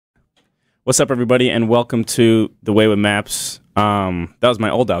What's up, everybody, and welcome to The Way with Maps. That was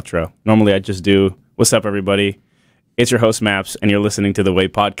my old outro. Normally, I just do, what's up, everybody? It's your host, Maps, and you're listening to The Way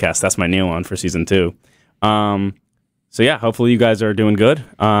Podcast. That's my new one for Season 2. So, yeah, hopefully you guys are doing good.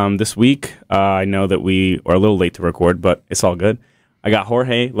 This week, I know that we are a little late to record, but it's all good. I got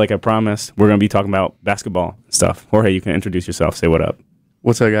Jorge, like I promised. We're going to be talking about basketball stuff. Jorge, you can introduce yourself. Say what up.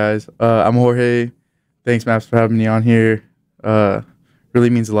 What's up, guys? I'm Jorge. Thanks, Maps, for having me on here. Really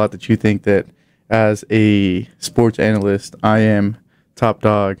means a lot that you think that as a sports analyst, I am top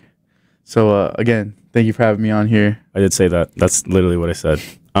dog. So, again, thank you for having me on here. I did say that. That's literally what I said.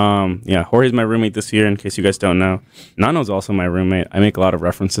 Yeah, Jorge's my roommate this year, in case you guys don't know. Nano's also my roommate. I make a lot of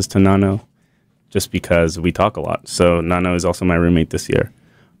references to Nano just because we talk a lot. So, Nano is also my roommate this year.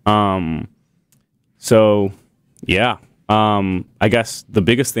 So, yeah. I guess the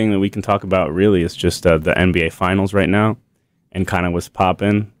biggest thing that we can talk about really is just the NBA Finals right now and kind of what's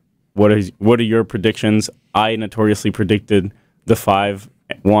popping. What are your predictions? I notoriously predicted the 5-1.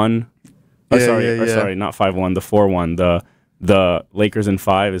 Sorry, not 5-1, the 4-1. The Lakers in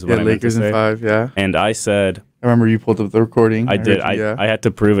 5 is what I meant to say. Lakers in 5, yeah. And I said, I remember you pulled up the recording. I did. I had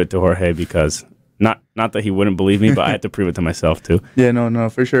to prove it to Jorge because not that he wouldn't believe me, but I had to prove it to myself too. Yeah, no,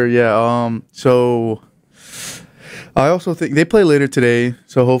 for sure. Yeah. So I also think they play later today,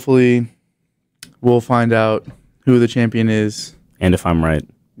 so hopefully we'll find out who the champion is. And if I'm right.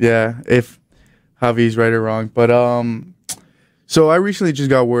 Yeah, if Javi's right or wrong. But so I recently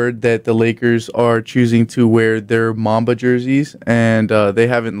just got word that the Lakers are choosing to wear their Mamba jerseys, and they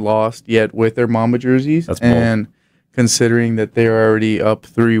haven't lost yet with their Mamba jerseys. That's bold. And considering that they're already up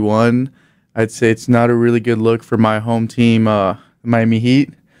 3-1, I'd say it's not a really good look for my home team, Miami Heat.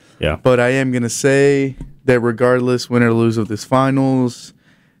 Yeah. But I am going to say that regardless, win or lose of this finals,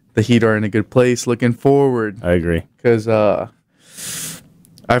 the Heat are in a good place looking forward. I agree. Because I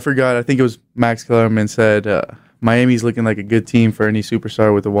forgot, I think it was Max Kellerman said, Miami's looking like a good team for any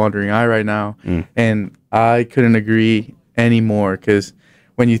superstar with a wandering eye right now. And I couldn't agree anymore because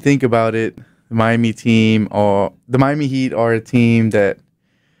when you think about it, the Miami Heat are a team that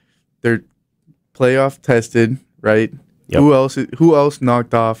they're playoff tested, right? Yep. Who else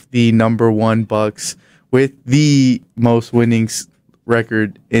knocked off the #1 Bucks with the most winnings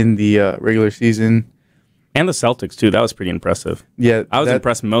record in the regular season? And the Celtics too. That was pretty impressive. Yeah, I was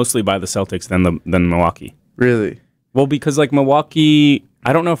impressed mostly by the Celtics than Milwaukee. Really? Well, because like Milwaukee,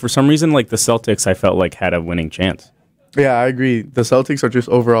 I don't know, for some reason like the Celtics I felt like had a winning chance. Yeah, I agree. The Celtics are just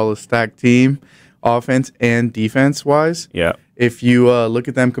overall a stacked team, offense and defense wise. Yeah. If you look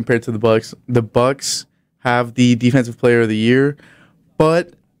at them compared to the Bucks have the defensive player of the year,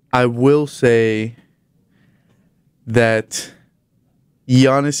 but I will say that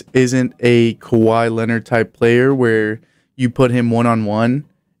Giannis isn't a Kawhi Leonard type player where you put him one-on-one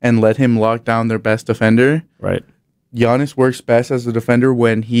and let him lock down their best defender. Right. Giannis works best as a defender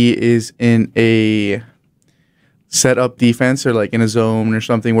when he is in a set-up defense or like in a zone or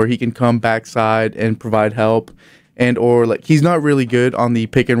something where he can come backside and provide help. And or like he's not really good on the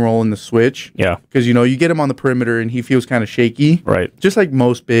pick and roll and the switch. Yeah. Because, you get him on the perimeter and he feels kind of shaky. Right. Just like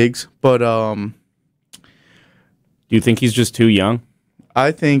most bigs. But do you think he's just too young?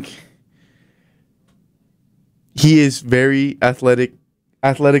 I think he is very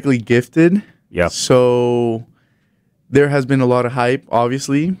athletically gifted. Yeah. So there has been a lot of hype,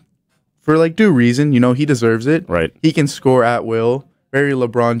 obviously, for like due reason. He deserves it. Right. He can score at will. Very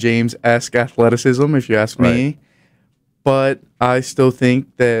LeBron James-esque athleticism, if you ask me. Right. But I still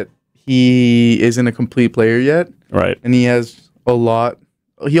think that he isn't a complete player yet. Right. And he has a lot.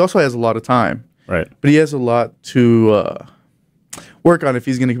 He also has a lot of time. Right. But he has a lot to work on if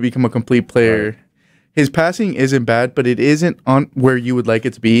he's going to become a complete player. Right. His passing isn't bad, but it isn't on where you would like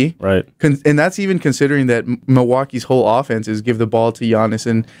it to be. Right. And that's even considering that Milwaukee's whole offense is give the ball to Giannis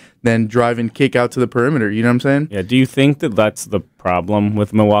and then drive and kick out to the perimeter. You know what I'm saying? Yeah. Do you think that that's the problem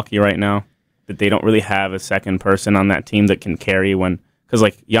with Milwaukee right now? That they don't really have a second person on that team that can carry because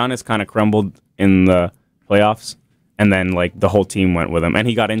like Giannis kind of crumbled in the playoffs and then like the whole team went with him and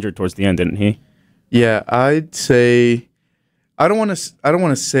he got injured towards the end, didn't he? Yeah, I'd say I don't want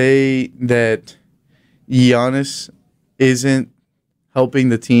to say that Giannis isn't helping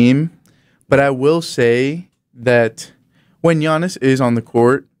the team, but I will say that when Giannis is on the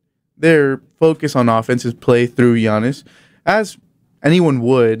court, their focus on offense is play through Giannis, as anyone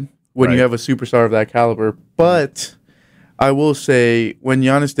would when Right. you have a superstar of that caliber. But I will say when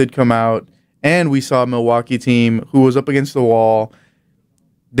Giannis did come out and we saw a Milwaukee team who was up against the wall,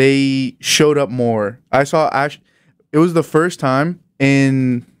 they showed up more. It was the first time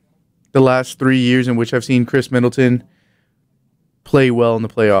in the last 3 years in which I've seen Chris Middleton play well in the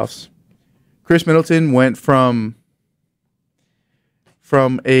playoffs. Chris Middleton went from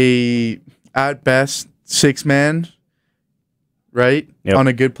a at best 6-man, right, on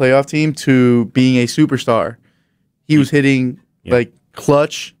a good playoff team to being a superstar. He was hitting like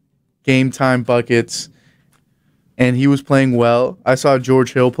clutch game time buckets, and he was playing well. I saw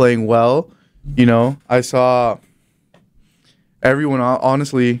George Hill playing well. You know, I saw everyone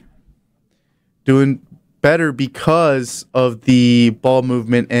honestly doing better because of the ball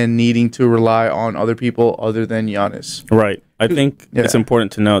movement and needing to rely on other people other than Giannis. Right. I think it's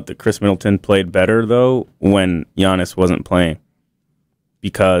important to note that Chris Middleton played better, though, when Giannis wasn't playing.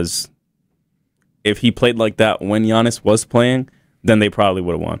 Because if he played like that when Giannis was playing, then they probably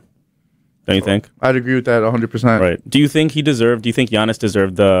would have won. Don't you think? I'd agree with that 100%. Right. Do you think Giannis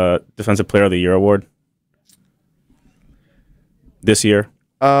deserved the Defensive Player of the Year award this year?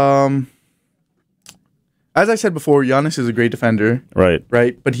 As I said before, Giannis is a great defender. Right.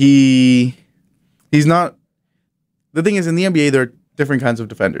 Right? But he's not... The thing is, in the NBA, there are different kinds of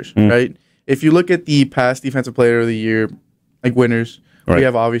defenders, right? If you look at the past Defensive Player of the Year, like winners, we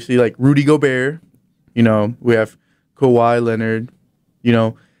have obviously like Rudy Gobert, you know, we have Kawhi Leonard, you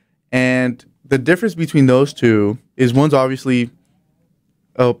know, and the difference between those two is one's obviously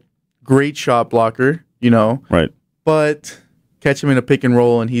a great shot blocker, you know, but catch him in a pick and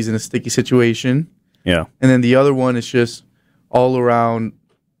roll and he's in a sticky situation. Yeah. And then the other one is just all around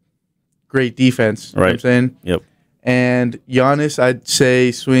great defense. You know what I'm saying? Yep. And Giannis, I'd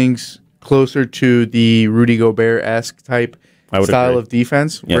say, swings closer to the Rudy Gobert-esque type style of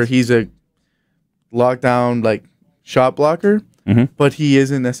defense, where he's a lockdown like shot blocker, but he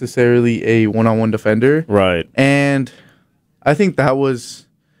isn't necessarily a one-on-one defender. Right. And I think that was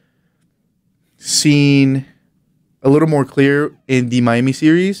seen a little more clear in the Miami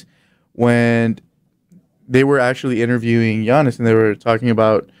series when they were actually interviewing Giannis and they were talking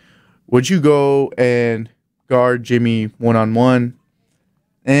about, would you go and guard Jimmy one-on-one?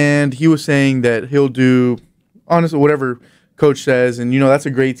 And he was saying that he'll do, honestly, whatever coach says. And, you know, that's a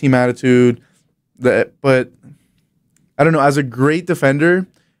great team attitude. But I don't know, as a great defender,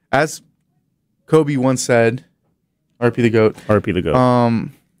 as Kobe once said, RP the GOAT. RP the GOAT.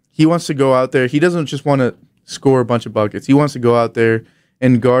 He wants to go out there. He doesn't just want to score a bunch of buckets. He wants to go out there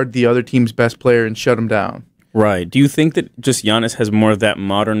and guard the other team's best player and shut him down. Right. Do you think that just Giannis has more of that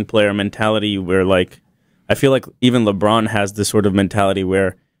modern player mentality where, like, I feel like even LeBron has this sort of mentality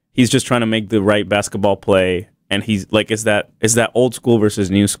where he's just trying to make the right basketball play, and he's like, is that old school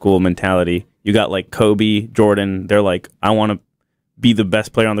versus new school mentality? You got like Kobe, Jordan, they're like, I want to be the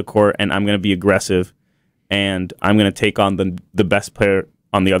best player on the court, and I'm going to be aggressive, and I'm going to take on the best player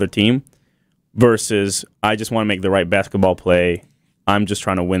on the other team, versus I just want to make the right basketball play. I'm just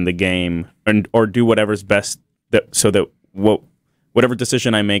trying to win the game or do whatever's best so that whatever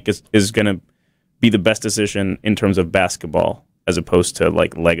decision I make is going to be the best decision in terms of basketball as opposed to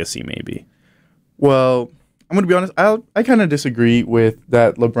like legacy maybe. Well, I'm going to be honest. I kind of disagree with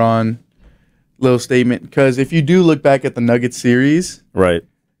that LeBron little statement because if you do look back at the Nuggets series, right,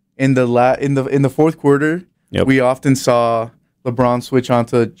 in the fourth quarter, we often saw LeBron switch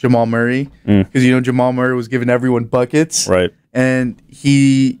onto Jamal Murray because you know Jamal Murray was giving everyone buckets, right, and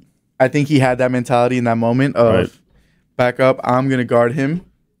I think he had that mentality in that moment of back up. I'm going to guard him,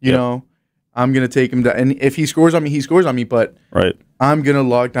 you know. I'm going to take him down. And if he scores on me, he scores on me. But I'm going to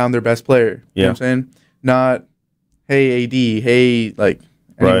lock down their best player. You know what I'm saying? Not, hey, AD, hey, like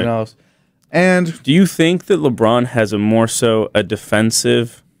anyone else. And do you think that LeBron has a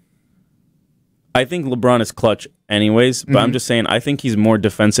defensive... I think LeBron is clutch anyways, but I'm just saying I think he's more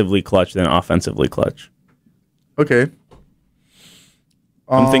defensively clutch than offensively clutch. Okay.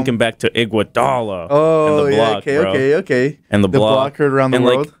 I'm thinking back to Iguodala. Oh, and the block, okay. And the block heard around the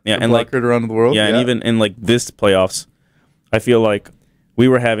world. Heard around the world. Yeah, and even in like this playoffs, I feel like we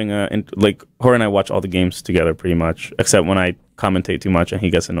were having Jorge and I watch all the games together pretty much, except when I commentate too much and he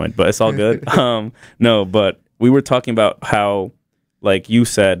gets annoyed. But it's all good. No, but we were talking about how, like you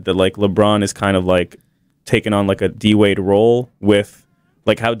said, that like LeBron is kind of like taking on like a D-Wade role with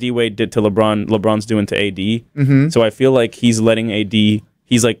like how D-Wade did to LeBron. LeBron's doing to AD. So I feel like he's letting AD.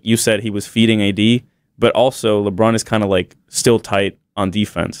 He's like you said, he was feeding AD, but also LeBron is kind of like still tight on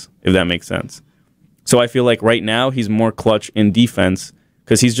defense, if that makes sense. So I feel like right now he's more clutch in defense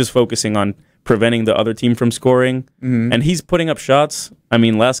because he's just focusing on preventing the other team from scoring. And he's putting up shots. I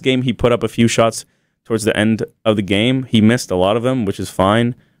mean, last game he put up a few shots towards the end of the game. He missed a lot of them, which is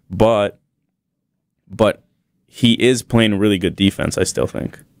fine, but he is playing really good defense, I still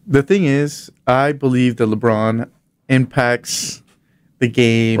think. The thing is, I believe that LeBron impacts the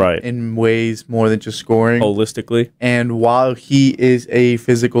game Right. in ways more than just scoring. Holistically. And while he is a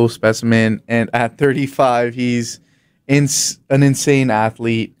physical specimen, and at 35, he's an insane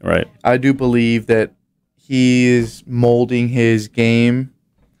athlete, Right. I do believe that he is molding his game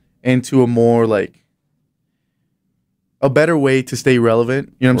into a more like a better way to stay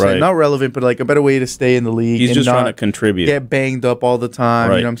relevant. You know what I'm saying? Not relevant, but like a better way to stay in the league. He's and just not trying to contribute. get banged up all the time.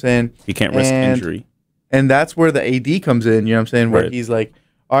 Right. You know what I'm saying? He can't risk injury. And that's where the AD comes in. You know what I'm saying? Where Right. he's like,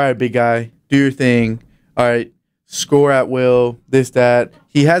 all right, big guy, do your thing. All right, score at will. This, that.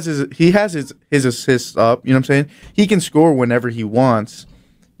 He has his assists up. You know what I'm saying? He can score whenever he wants.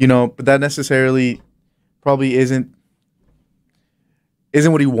 You know, but that necessarily probably isn't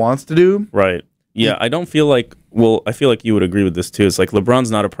what he wants to do. Right. Yeah, I don't feel like. Well, I feel like you would agree with this too. It's like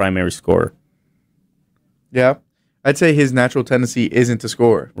LeBron's not a primary scorer. Yeah, I'd say his natural tendency isn't to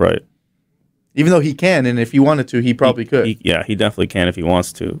score. Right. Even though he can, and if he wanted to, he probably could. He definitely can if he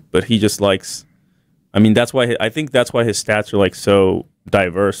wants to. But he just likes. I mean, that's why I think that's why his stats are like so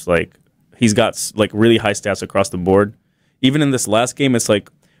diverse. Like he's got like really high stats across the board. Even in this last game, it's like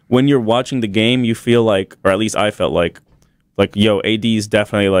when you're watching the game, you feel like, or at least I felt like yo, AD is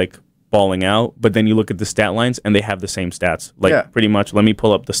definitely like balling out. But then you look at the stat lines, and they have the same stats. Like pretty much. Let me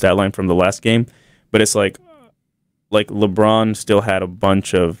pull up the stat line from the last game. But it's like LeBron still had a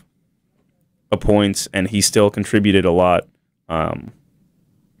bunch of points, and he still contributed a lot.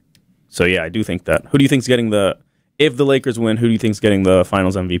 So yeah, I do think that. Who do you think's getting the? If the Lakers win, who do you think's getting the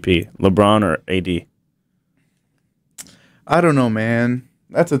Finals MVP? LeBron or AD? I don't know, man.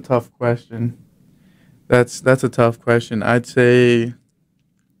 That's a tough question. That's a tough question. I'd say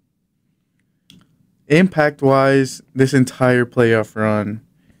impact-wise, this entire playoff run,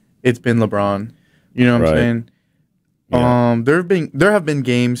 it's been LeBron. You know what I'm saying? Yeah. There have been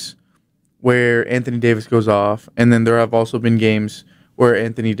games where Anthony Davis goes off, and then there have also been games where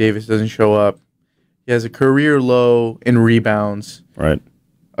Anthony Davis doesn't show up. He has a career low in rebounds. Right.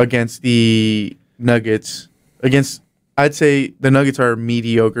 Against the Nuggets. I'd say the Nuggets are a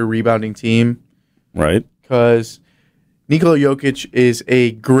mediocre rebounding team. Right. Because Nikola Jokic is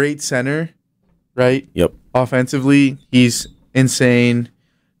a great center, right? Yep. Offensively, he's insane.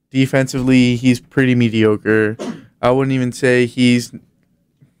 Defensively, he's pretty mediocre. I wouldn't even say he's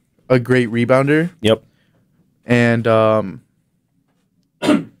a great rebounder. Yep. And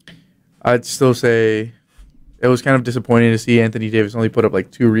I'd still say it was kind of disappointing to see Anthony Davis only put up like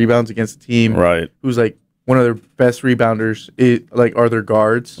 2 rebounds against a team who's like one of their best rebounders are their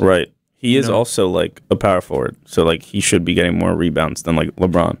guards. Right. He is also like a power forward, so like he should be getting more rebounds than like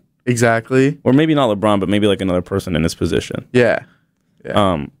LeBron. Exactly. Or maybe not LeBron, but maybe like another person in his position. Yeah.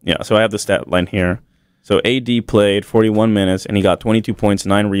 So I have the stat line here. So AD played 41 minutes, and he got 22 points,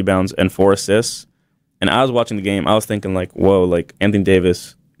 9 rebounds, and 4 assists. And I was watching the game. I was thinking, like, whoa, like, Anthony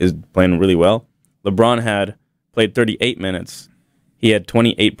Davis is playing really well. LeBron had played 38 minutes. He had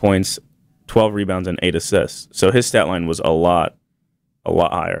 28 points, 12 rebounds, and 8 assists. So his stat line was a lot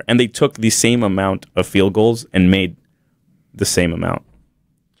higher. And they took the same amount of field goals and made the same amount.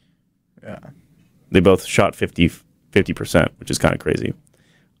 Yeah. They both shot 50%, which is kind of crazy.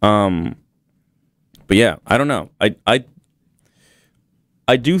 But yeah, I don't know. I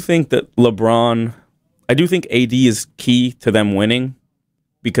do think that I do think AD is key to them winning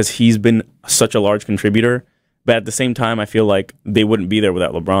because he's been such a large contributor. But at the same time, I feel like they wouldn't be there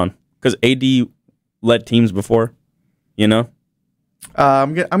without LeBron because AD led teams before, you know?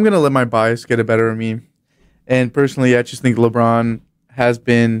 I'm gonna let my bias get a better of me. And personally, I just think LeBron has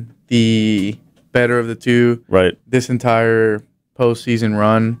been the better of the two this entire postseason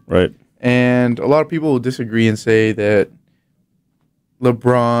run. Right. And a lot of people will disagree and say that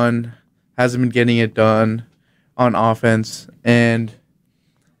LeBron hasn't been getting it done on offense. And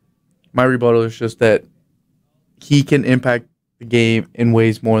my rebuttal is just that he can impact the game in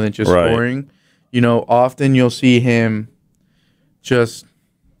ways more than just scoring. You know, often you'll see him just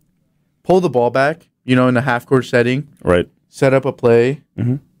pull the ball back, you know, in a half-court setting. Right. Set up a play,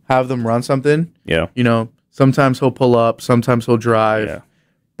 have them run something. Yeah. You know, sometimes he'll pull up, sometimes he'll drive. Yeah.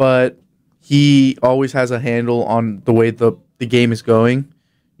 But he always has a handle on the way the game is going,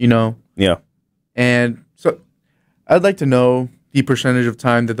 you know. Yeah. And so I'd like to know the percentage of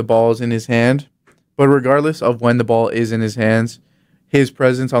time that the ball is in his hand. But regardless of when the ball is in his hands, his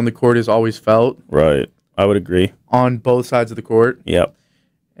presence on the court is always felt. Right. I would agree. On both sides of the court. Yep.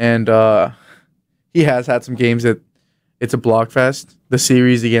 And he has had some games that it's a block fest. The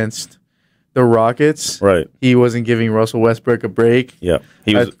series against the Rockets. Right. He wasn't giving Russell Westbrook a break. Yeah.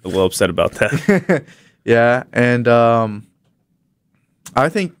 He was a little upset about that. Yeah. And I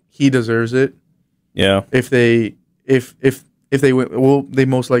think he deserves it. Yeah. If If they win, well, they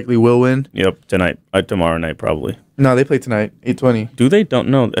most likely will win. Yep, tonight. Tomorrow night, probably. No, they play tonight, 8:20. Do they? Don't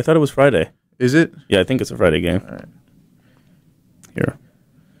know. I thought it was Friday. Is it? Yeah, I think it's a Friday game. All right. Here.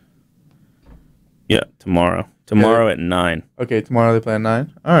 Yeah, tomorrow. Tomorrow at 9. Okay, tomorrow they play at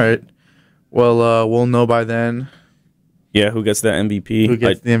 9. All right. Well, we'll know by then. Yeah, who gets the MVP? Who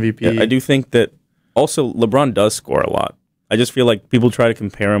gets the MVP? Yeah, I do think that also LeBron does score a lot. I just feel like people try to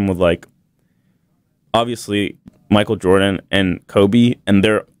compare him with, like, obviously Michael Jordan and Kobe, and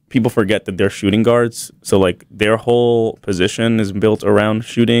people forget that they're shooting guards. So, like, their whole position is built around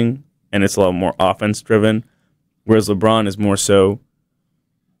shooting, and it's a lot more offense driven. Whereas LeBron is more so,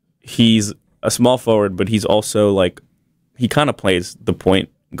 he's a small forward, but he's also, like, he kind of plays the point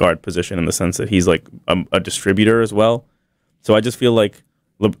guard position in the sense that he's, like, a distributor as well. So I just feel like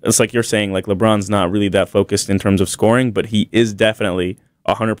it's like you're saying, like, LeBron's not really that focused in terms of scoring, but he is definitely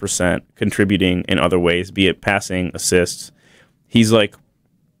 100% contributing in other ways, be it passing, assists. He's like,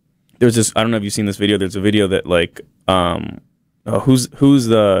 there's this, I don't know if you've seen this video. There's a video that, like, who's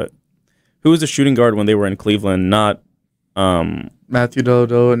the shooting guard when they were in Cleveland? Not Matthew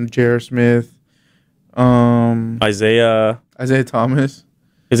Dellavedova and J.R. Smith. Isaiah Thomas.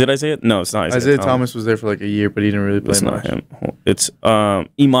 Is it Isaiah? No, it's not Isaiah Thomas was there for like a year, but he didn't really play It's much. not him. It's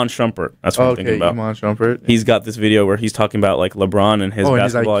Iman Shumpert. That's what I'm thinking about. Iman Shumpert. He's got this video where he's talking about, like, LeBron and his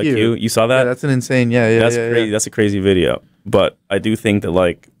basketball IQ. You saw that? Yeah, that's an insane. That's crazy. Yeah. That's a crazy video. But I do think that,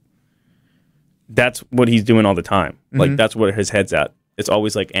 like, that's what he's doing all the time. Like, that's what his head's at. It's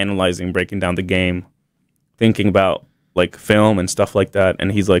always, like, analyzing, breaking down the game, thinking about, like, film and stuff like that.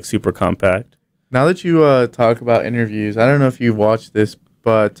 And he's, like, super compact. Now that you talk about interviews, I don't know if you've watched this,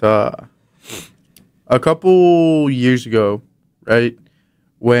 but a couple years ago, right,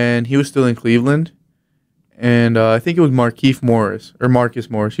 when he was still in Cleveland, and I think it was Markieff Morris, or Marcus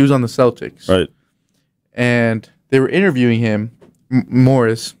Morris. He was on the Celtics. Right. And they were interviewing him,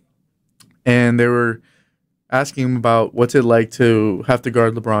 Morris, and they were asking him about what's it like to have to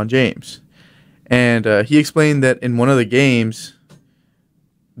guard LeBron James. And he explained that in one of the games,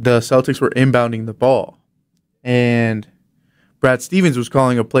 the Celtics were inbounding the ball. And Brad Stevens was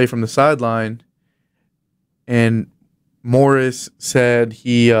calling a play from the sideline, and Morris said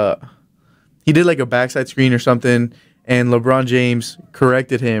he did like a backside screen or something, and LeBron James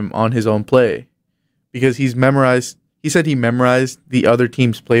corrected him on his own play because he said he memorized the other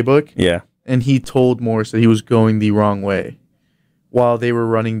team's playbook. Yeah. And he told Morris that he was going the wrong way while they were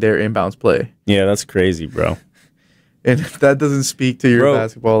running their inbounds play. Yeah, that's crazy, bro. And if that doesn't speak to your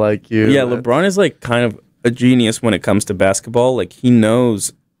basketball IQ. Yeah, LeBron is, like, kind of a genius when it comes to basketball. Like, he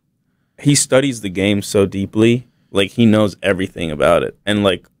studies the game so deeply. Like, he knows everything about it. And,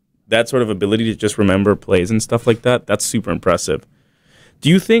 like, that sort of ability to just remember plays and stuff like that, that's super impressive. Do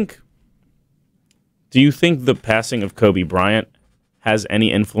you think the passing of Kobe Bryant has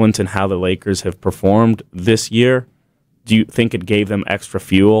any influence in how the Lakers have performed this year? Do you think it gave them extra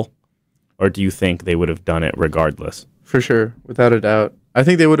fuel? Or do you think they would have done it regardless? For sure, without a doubt. I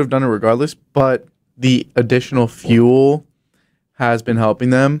think they would have done it regardless, but the additional fuel has been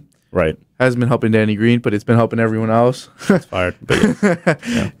helping them. Right. Hasn't been helping Danny Green, but it's been helping everyone else. It's fired. But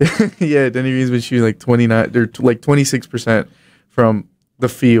yeah. Yeah, Danny Green's been shooting like 26% from the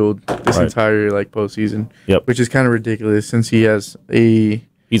field this entire like postseason. Yep. Which is kind of ridiculous since he has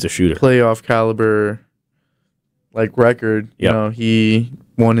he's a shooter. Playoff caliber like record. Yep. You know, he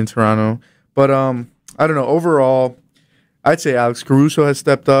won in Toronto. But I don't know. Overall, I'd say Alex Caruso has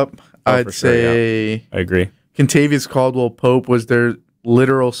stepped up. I'd say yeah. I agree. Kentavious Caldwell-Pope was their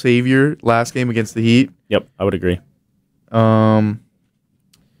literal savior last game against the Heat. Yep, I would agree. I'd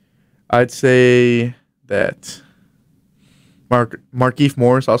say that Markieff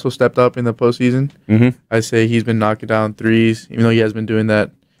Morris also stepped up in the postseason. I'd say he's been knocking down threes, even though he has been doing that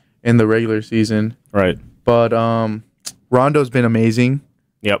in the regular season. Right. But Rondo's been amazing.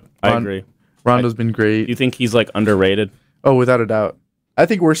 Yep, I agree. Rondo's been great. Do you think he's, like, underrated? Oh, without a doubt. I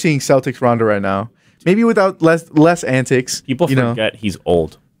think we're seeing Celtics Rondo right now. Maybe without less antics. People forget he's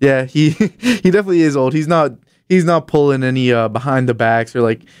old. Yeah, he definitely is old. He's not pulling any behind the backs or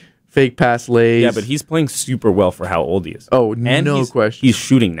like fake pass lays. Yeah, but he's playing super well for how old he is. Oh, and no question. He's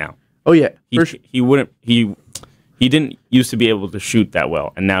shooting now. Oh yeah, he didn't used to be able to shoot that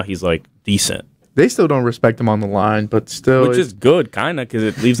well, and now he's like decent. They still don't respect him on the line, but still, which is good, kind of, because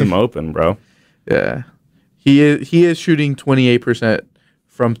it leaves him open, bro. Yeah, he is shooting 28%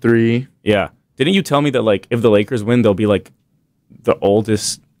 from three. Yeah. Didn't you tell me that, like, if the Lakers win, they'll be, like, the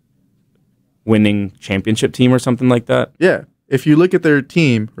oldest winning championship team or something like that? Yeah. If you look at their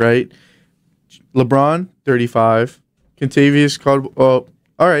team, right? LeBron, 35. Kentavious Caldwell.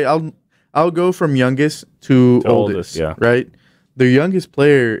 All right, I'll go from youngest to oldest. Yeah. Right? Their youngest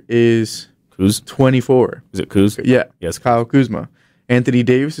player is Kuz? 24. Is it Kuz? Yeah. Yes. Kyle Kuzma. Anthony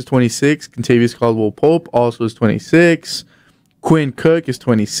Davis is 26. Kentavious Caldwell-Pope also is 26. Quinn Cook is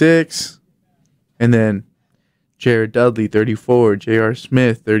 26. And then Jared Dudley, 34. J.R.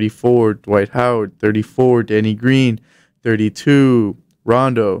 Smith, 34. Dwight Howard, 34. Danny Green, 32.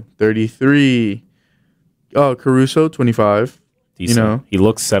 Rondo, 33. Oh, Caruso, 25. Decent. You know. He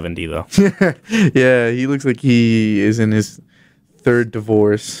looks 70, though. Yeah, he looks like he is in his third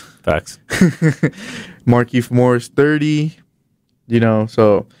divorce. Facts. Markieff Morris, 30. You know,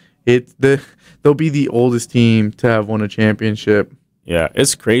 so they'll be the oldest team to have won a championship. Yeah,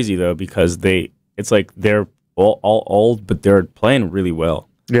 it's crazy, though, because it's like they're all old, but they're playing really well.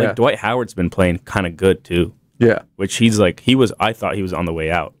 Yeah. Like Dwight Howard's been playing kind of good, too. Yeah. Which I thought he was on the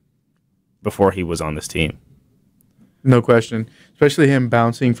way out before he was on this team. No question. Especially him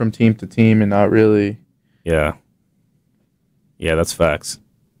bouncing from team to team and not really. Yeah. Yeah, that's facts.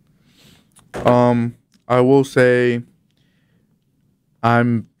 I will say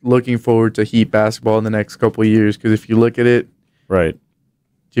I'm looking forward to Heat basketball in the next couple of years because if you look at it, right,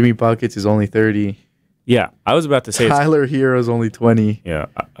 Jimmy Buckets is only 30. Yeah, I was about to say Tyler Hero is only 20. Yeah,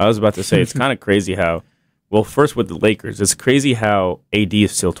 I was about to say it's kind of crazy how. Well, first with the Lakers, it's crazy how AD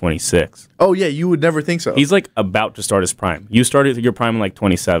is still 26. Oh yeah, you would never think so. He's like about to start his prime. You started your prime in like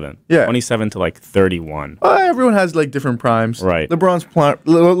 27. Yeah, 27 to like 31. Everyone has like different primes. Right. LeBron's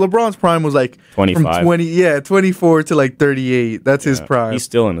prime was like 25. From 24 to like 38. That's his prime. He's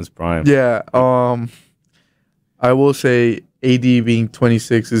still in his prime. Yeah. I will say AD being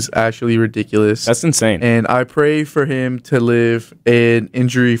 26 is actually ridiculous. That's insane. And I pray for him to live an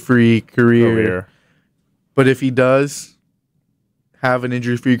injury-free career. But if he does have an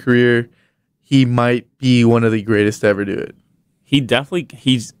injury-free career, he might be one of the greatest to ever do it. He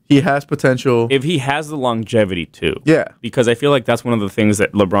has potential. If he has the longevity too. Yeah. Because I feel like that's one of the things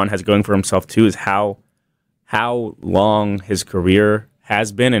that LeBron has going for himself too is how long his career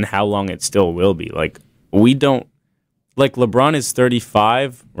has been and how long it still will be. Like LeBron is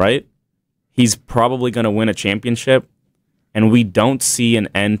 35, right? He's probably going to win a championship and we don't see an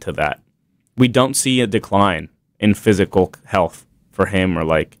end to that. We don't see a decline in physical health for him or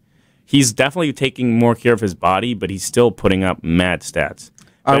like he's definitely taking more care of his body, but he's still putting up mad stats.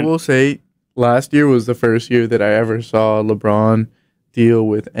 I will say last year was the first year that I ever saw LeBron deal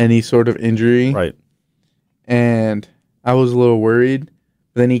with any sort of injury. Right. And I was a little worried.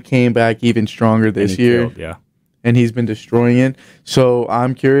 But then he came back even stronger this year. Killed, yeah. And he's been destroying it. So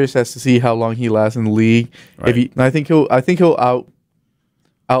I'm curious as to see how long he lasts in the league. Right. I think he'll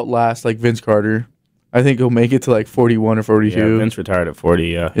outlast like Vince Carter. I think he'll make it to like 41 or 42. Yeah, Vince retired at 40,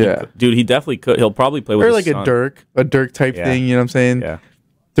 yeah. Yeah. Dude, he definitely could. He'll probably play with or his like son. a Dirk type thing, you know what I'm saying? Yeah.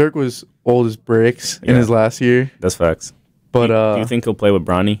 Dirk was old as bricks in his last year. That's facts. But do you think he'll play with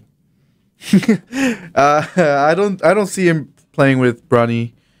Bronny? I don't see him playing with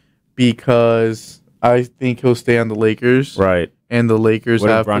Bronny because I think he'll stay on the Lakers. Right. And the Lakers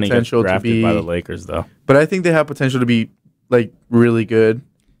have potential to be by the Lakers though. But I think they have potential to be like really good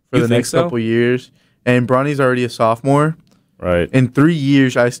for the next couple years. And Bronny's already a sophomore. Right. In 3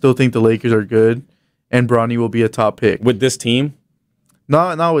 years, I still think the Lakers are good, and Bronny will be a top pick. With this team?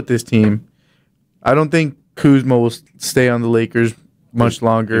 Not with this team. I don't think Kuzma will stay on the Lakers much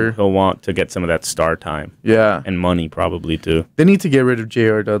longer. He'll want to get some of that star time. Yeah. And money probably too. They need to get rid of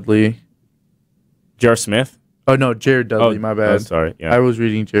J.R. Dudley. J.R. Smith? Oh, no, Jared Dudley, my bad. Oh, sorry. Yeah. I was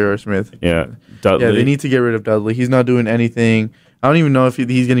reading J.R. Smith. Yeah. Dudley. Yeah, they need to get rid of Dudley. He's not doing anything. I don't even know if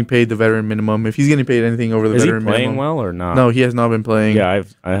he's getting paid the veteran minimum. If he's getting paid anything over the veteran minimum. Is he playing well or not? No, he has not been playing. Yeah,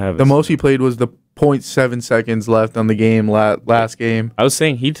 I have. The most he played was the 0.7 seconds left on the game last game. I was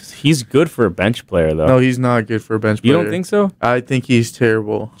saying he's good for a bench player, though. No, he's not good for a bench player. You don't think so? I think he's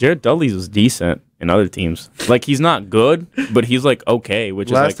terrible. Jared Dudley was decent in other teams. Like, he's not good, but he's, like, okay.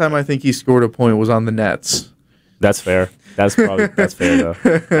 Last time I think he scored a point was on the Nets. That's fair. That's fair, though.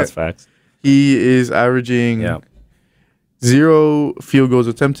 That's facts. He is averaging 0 field goals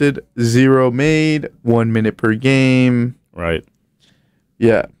attempted, 0 made, 1 minute per game. Right.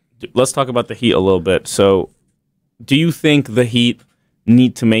 Yeah. Let's talk about the Heat a little bit. So, do you think the Heat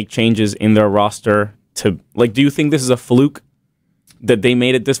need to make changes in their roster to, like, do you think this is a fluke that they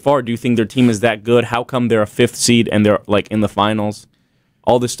made it this far? Do you think their team is that good? How come they're a 5th seed and they're, like, in the finals?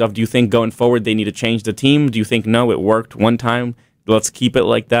 All this stuff. Do you think going forward they need to change the team? Do you think, no, it worked one time, let's keep it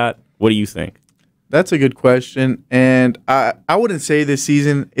like that? What do you think? That's a good question. And I wouldn't say this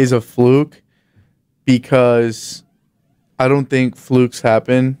season is a fluke because I don't think flukes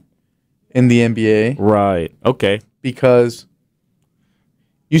happen in the NBA. Right. Okay. Because,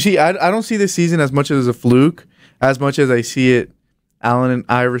 you see, I don't see this season as much as a fluke, as much as I see it Allen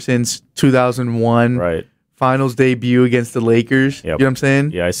Iverson's 2001 Right. finals debut against the Lakers. Yep. You know what I'm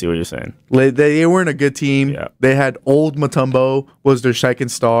saying? Yeah, I see what you're saying. They weren't a good team. Yeah. They had old Mutombo was their second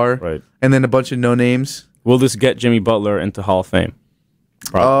star. Right. And then a bunch of no-names. Will this get Jimmy Butler into Hall of Fame?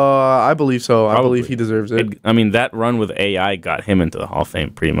 Probably. I believe so. Probably. I believe he deserves it. I mean, that run with AI got him into the Hall of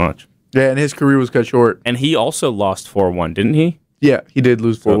Fame pretty much. Yeah, and his career was cut short. And he also lost 4-1, didn't he? Yeah, he did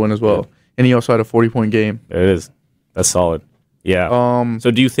lose 4-1 as well. And he also had a 40-point game. There it is. That's solid. Yeah.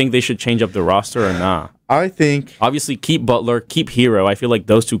 So do you think they should change up the roster or not? I think... Obviously, keep Butler, keep Hero. I feel like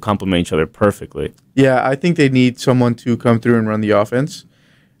those two complement each other perfectly. Yeah, I think they need someone to come through and run the offense.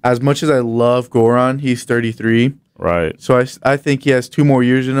 As much as I love Goran, he's 33. Right. So I think he has 2 more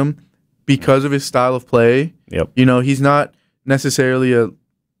years in him because of his style of play. Yep. You know, he's not necessarily a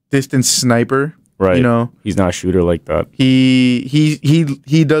distance sniper. Right. You know, he's not a shooter like that.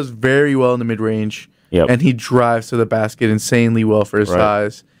 He does very well in the mid-range. Yep. And he drives to the basket insanely well for his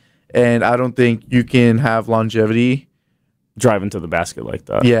size. And I don't think you can have longevity driving to the basket like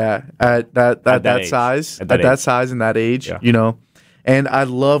that. Yeah, at that size, at that size and that age, you know. And I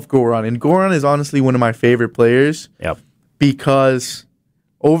love Goran, and Goran is honestly one of my favorite players. Yep. Because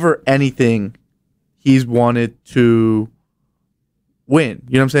over anything, he's wanted to win.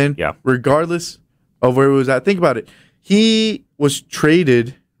 You know what I'm saying? Yeah. Regardless of where he was at. Think about it. He was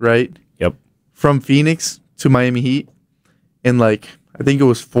traded, right? Yep. From Phoenix to Miami Heat in like, I think it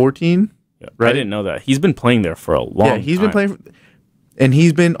was 14. Yeah. Right? I didn't know that. He's been playing there for a long time. Yeah, he's been playing, and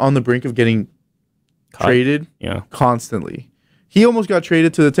he's been on the brink of getting traded constantly. He almost got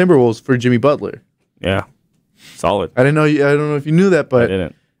traded to the Timberwolves for Jimmy Butler. Yeah. Solid. I don't know if you knew that, but I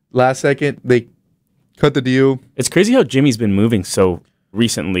didn't. Last second they cut the deal. It's crazy how Jimmy's been moving so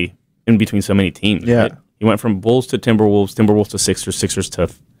recently in between so many teams. Yeah. Right? He went from Bulls to Timberwolves, Timberwolves to Sixers, Sixers to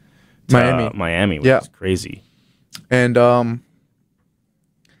Miami, which is crazy. And the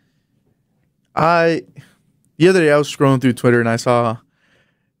other day I was scrolling through Twitter and I saw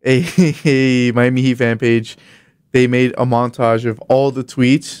a Miami Heat fan page. They made a montage of all the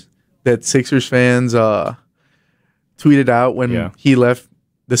tweets that Sixers fans tweeted out when he left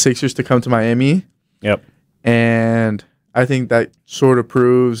the Sixers to come to Miami. Yep. And I think that sort of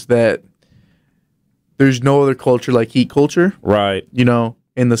proves that there's no other culture like Heat culture. Right. You know,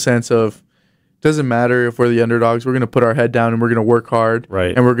 in the sense of, doesn't matter if we're the underdogs, we're going to put our head down and we're going to work hard.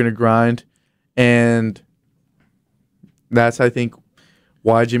 Right. And we're going to grind. And that's, I think,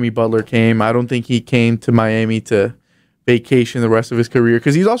 why Jimmy Butler came. I don't think he came to Miami to vacation the rest of his career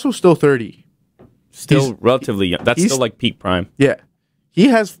because he's also still 30. Still relatively young. That's still like peak prime. Yeah. He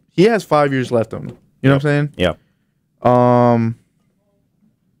has 5 years left on him. You know what I'm saying? Yeah.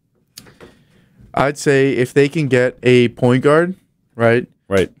 I'd say if they can get a point guard, right?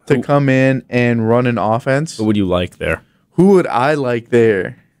 Right. To come in and run an offense. Who would you like there? Who would I like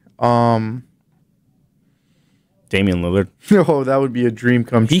there? Damian Lillard. Oh, that would be a dream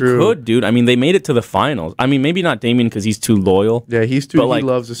come true. He could, dude. I mean, they made it to the finals. I mean, maybe not Damian because he's too loyal. Yeah, he's too. He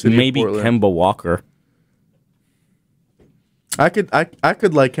loves the city. Maybe of Portland. Kemba Walker. I could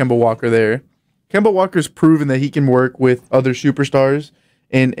like Kemba Walker there. Kemba Walker's proven that he can work with other superstars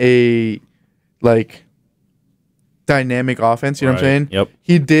in a dynamic offense. You know what I'm saying? Yep.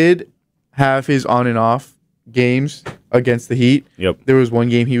 He did have his on and off games against the Heat. Yep. There was one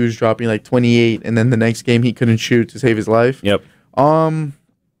game he was dropping like 28, and then the next game he couldn't shoot to save his life. Yep. I'd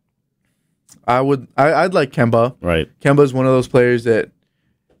like Kemba. Right. Kemba's one of those players that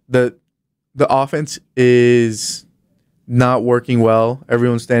the offense is not working well.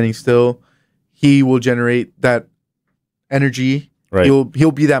 Everyone's standing still. He will generate that energy. Right.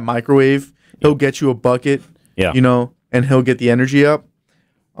 He'll be that microwave. He'll get you a bucket. Yeah. You know, and he'll get the energy up.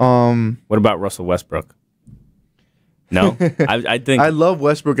 What about Russell Westbrook? No, I think I love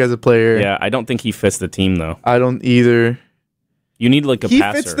Westbrook as a player. Yeah, I don't think he fits the team though. I don't either. You need like a he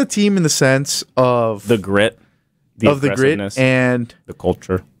passer. fits the team in the sense of the grit, the grit, and the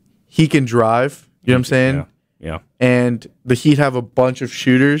culture. He can drive. You know what I'm saying? Yeah. And the Heat have a bunch of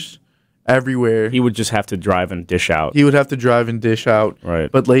shooters everywhere. He would just have to drive and dish out. He would have to drive and dish out.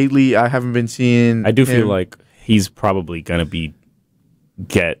 Right. But lately, I haven't been seeing. I do feel like he's probably gonna be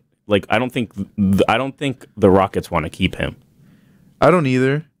I don't think the Rockets want to keep him. I don't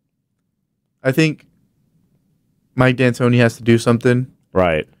either. I think Mike D'Antoni has to do something.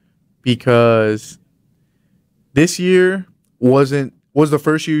 Right. Because this year was the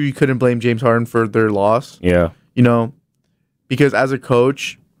first year you couldn't blame James Harden for their loss. Yeah. You know, because as a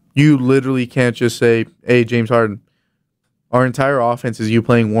coach, you literally can't just say, "Hey, James Harden, our entire offense is you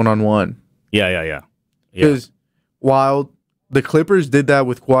playing one-on-one." Yeah. Because while the Clippers did that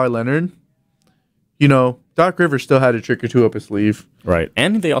with Kawhi Leonard, you know, Doc Rivers still had a trick or two up his sleeve. Right.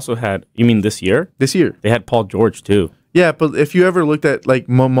 And they also had, you mean this year? This year. They had Paul George, too. Yeah, but if you ever looked at, like,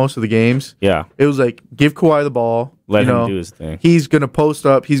 most of the games, Yeah. it was like, give Kawhi the ball. Let him do his thing. He's going to post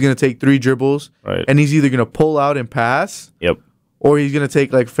up. He's going to take 3 dribbles. Right. And he's either going to pull out and pass. Yep. Or he's going to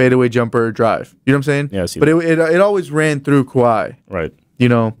take, like, fadeaway jumper or drive. You know what I'm saying? Yeah, I see but that. it always ran through Kawhi. Right. You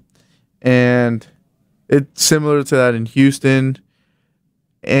know? And it's similar to that in Houston.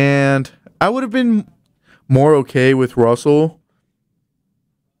 And I would have been more okay with Russell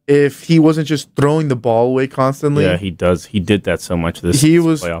if he wasn't just throwing the ball away constantly. Yeah, he does. He did that so much this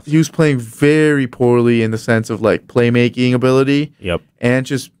playoffs. He was playing very poorly in the sense of like playmaking ability. Yep. And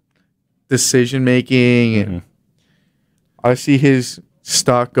just decision making. Mm-hmm. I see his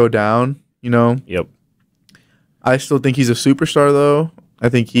stock go down, you know. Yep. I still think he's a superstar though. I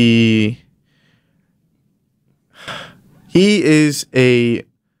think he is a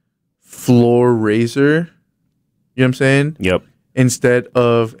floor raiser. You know what I'm saying? Yep. Instead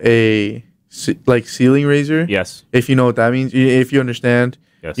of a like ceiling raiser. Yes. If you know what that means, if you understand.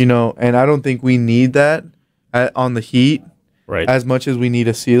 Yes. You know, and I don't think we need that on the Heat. Right. As much as we need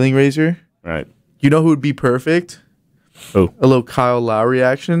a ceiling raiser. Right. You know who would be perfect? Who? A little Kyle Lowry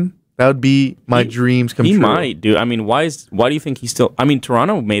action. That would be my dreams come true. He might, dude. I mean, why do you think he's still? I mean,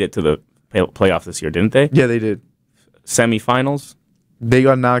 Toronto made it to the playoffs this year, didn't they? Yeah, they did. Semifinals. They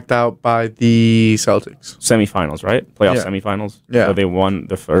got knocked out by the Celtics. Semifinals, right? Playoff semifinals. Yeah. So they won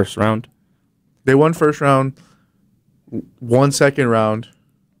the first round. They won first round, won second round,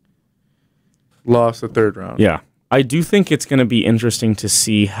 lost the third round. Yeah. I do think it's going to be interesting to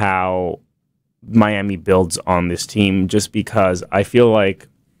see how Miami builds on this team, just because I feel like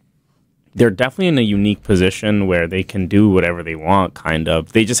they're definitely in a unique position where they can do whatever they want, kind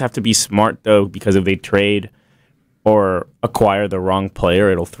of. They just have to be smart, though, because if they trade or acquire the wrong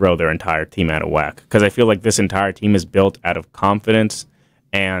player, it'll throw their entire team out of whack. Because I feel like this entire team is built out of confidence,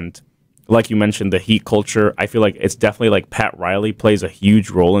 and like you mentioned, the Heat culture, I feel like it's definitely like Pat Riley plays a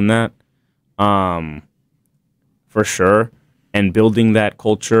huge role in that, for sure, and building that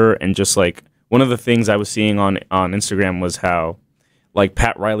culture. And just like one of the things I was seeing on Instagram was how like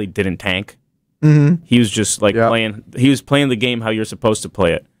Pat Riley didn't tank. Mm-hmm. He was just like playing the game how you're supposed to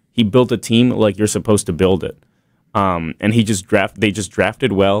play it. He built a team like you're supposed to build it. And they just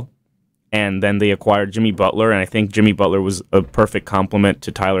drafted well, and then they acquired Jimmy Butler, and I think Jimmy Butler was a perfect complement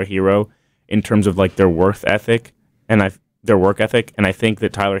to Tyler Hero in terms of like their work ethic, and I think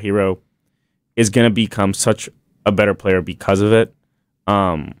that Tyler Hero is going to become such a better player because of it.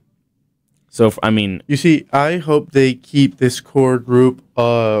 You see, I hope they keep this core group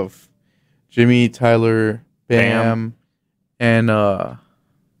of Jimmy, Tyler, Bam. And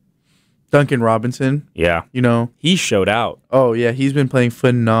Duncan Robinson. Yeah. You know? He showed out. Oh, yeah. He's been playing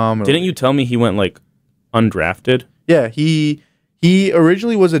phenomenal. Didn't you tell me he went, like, undrafted? Yeah. He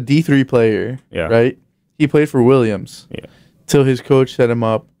originally was a D3 player. Yeah. Right? He played for Williams. Yeah. Till his coach set him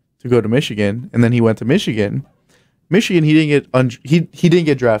up to go to Michigan. And then he went to Michigan. Michigan, he didn't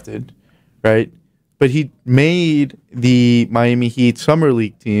get drafted. Right? But he made the Miami Heat Summer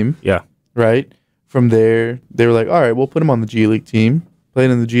League team. Yeah. Right? From there, they were like, all right, we'll put him on the G League team. Played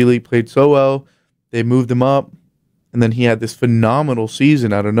in the G League, played so well. They moved him up, and then he had this phenomenal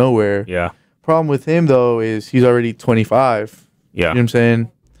season out of nowhere. Yeah. Problem with him, though, is he's already 25. Yeah. You know what I'm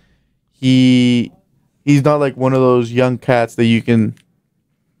saying? He's not like one of those young cats that you can,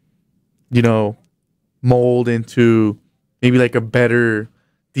 you know, mold into maybe like a better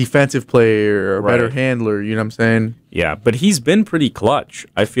defensive player or a better handler. You know what I'm saying? Yeah, but he's been pretty clutch.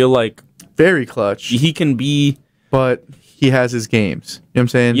 I feel like very clutch. He can be, but he has his games. You know what I'm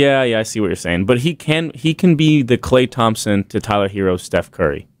saying? Yeah, I see what you're saying. But he can be the Klay Thompson to Tyler Hero's Steph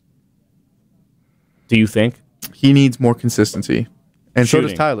Curry. Do you think? He needs more consistency. And Shooting. So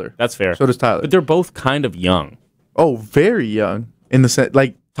does Tyler. That's fair. So does Tyler. But they're both kind of young. Oh, very young. In the sense,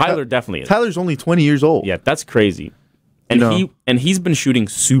 like Tyler definitely is. Tyler's only 20 years old. Yeah, that's crazy. And he's been shooting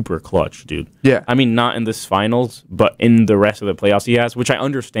super clutch, dude. Yeah. I mean, not in this finals, but in the rest of the playoffs he has, which I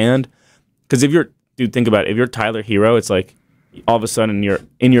understand. Because think about it. If you're Tyler Hero, it's like all of a sudden you're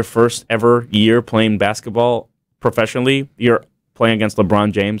in your first ever year playing basketball professionally, you're playing against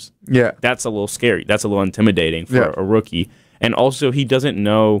LeBron James. Yeah. That's a little scary. That's a little intimidating for a rookie. And also, he doesn't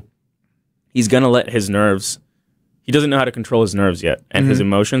know, he's going to let his nerves, he doesn't know how to control his nerves yet and his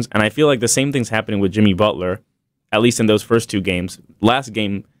emotions. And I feel like the same thing's happening with Jimmy Butler, at least in those first 2 games. Last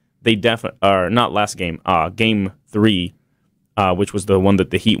game, they not last game, game 3, which was the one that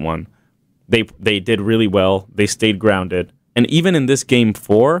the Heat won. They did really well. They stayed grounded. And even in this game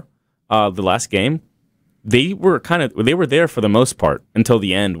 4, the last game, they were there for the most part until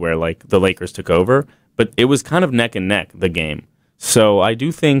the end where like the Lakers took over, but it was kind of neck and neck the game. So I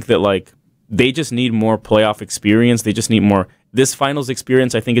do think that like they just need more playoff experience. They just need more. This finals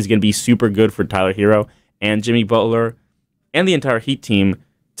experience I think is going to be super good for Tyler Hero and Jimmy Butler and the entire Heat team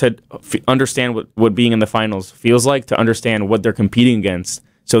to understand what being in the finals feels like, to understand what they're competing against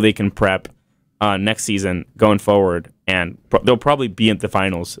so they can prep next season going forward, and they'll probably be at the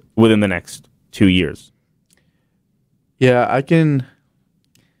finals within the next 2 years. Yeah, I don't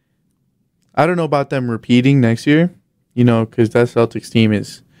know about them repeating next year, because that Celtics team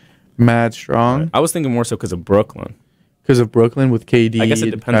is mad strong. Right. I was thinking more so because of Brooklyn. Because of Brooklyn with KD. I guess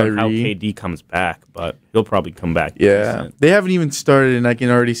it depends Kyrie. on how KD comes back, but he'll probably come back. Yeah, decent. they haven't even started, and I can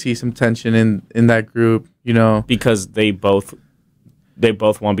already see some tension in that group, Because they both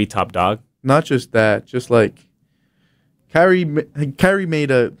want to be top dog. Not just that, just like Kyrie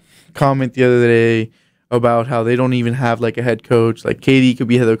made a comment the other day about how they don't even have like a head coach. Like KD could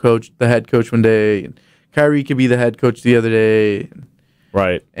be the head coach one day, and Kyrie could be the head coach the other day.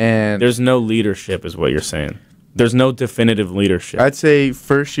 Right. And there's no leadership is what you're saying. There's no definitive leadership. I'd say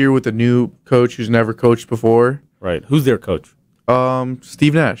first year with a new coach who's never coached before. Right. Who's their coach?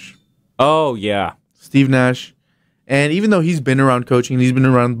 Steve Nash. Oh, yeah. Steve Nash. And even though he's been around coaching, he's been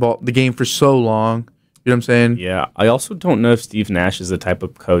around the game for so long. You know what I'm saying? Yeah. I also don't know if Steve Nash is the type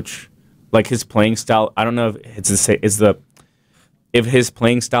of coach, like his playing style. I don't know if if his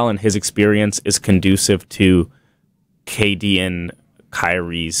playing style and his experience is conducive to KD and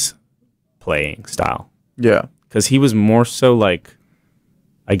Kyrie's playing style. Yeah. Because he was more so like,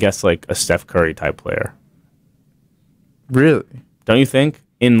 I guess, like a Steph Curry type player. Really? Don't you think?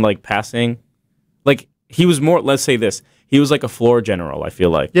 In like passing, like he was more. Let's say this: he was like a floor general. I feel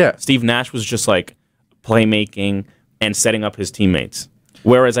like. Yeah. Steve Nash was just like playmaking and setting up his teammates.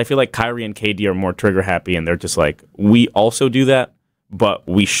 Whereas I feel like Kyrie and KD are more trigger happy, and they're just like, we also do that, but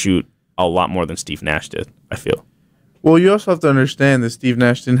we shoot a lot more than Steve Nash did. I feel. Well, you also have to understand that Steve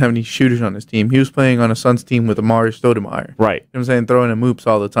Nash didn't have any shooters on his team. He was playing on a Suns team with Amari Stoudemire. Right. You know what I'm saying? Throwing him oops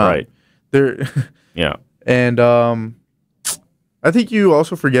all the time. Right. Yeah. And I think you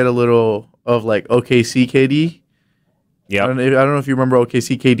also forget a little of like OKC KD. Yeah. I don't know if you remember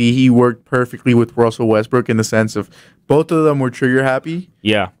OKC KD. He worked perfectly with Russell Westbrook in the sense of both of them were trigger happy.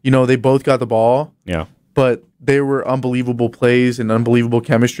 Yeah. They both got the ball. Yeah. But there were unbelievable plays and unbelievable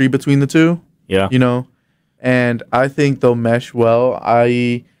chemistry between the two. Yeah. And I think they'll mesh well.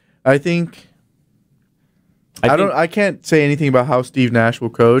 I can't say anything about how Steve Nash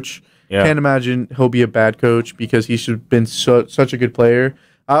will coach. Yeah. Can't imagine he'll be a bad coach because he's been such a good player.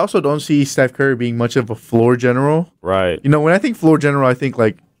 I also don't see Steph Curry being much of a floor general. Right. When I think floor general, I think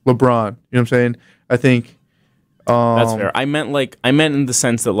like LeBron. You know what I'm saying? I think that's fair. I meant in the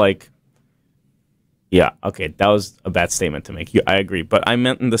sense that like, yeah, okay, that was a bad statement to make. I agree, but I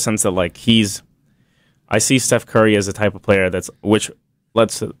meant in the sense that like I see Steph Curry as a type of player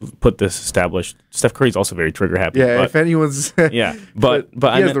let's put this established. Steph Curry's also very trigger happy. Yeah, but, if anyone's yeah, but he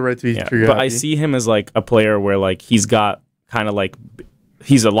has the right to be trigger happy. But I see him as like a player where like he's got kind of like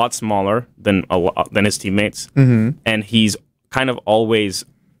he's a lot smaller than his teammates, and he's kind of always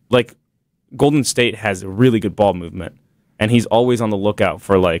like Golden State has a really good ball movement, and he's always on the lookout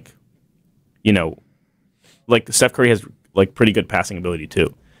for like Steph Curry has like pretty good passing ability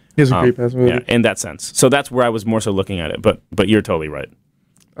too. He has a great passing ability. Yeah, in that sense. So that's where I was more so looking at it. But you're totally right.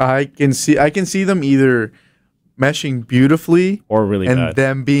 I can see them either meshing beautifully or really and bad.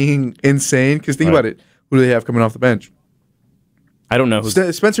 them being insane. Because think about it, who do they have coming off the bench? I don't know.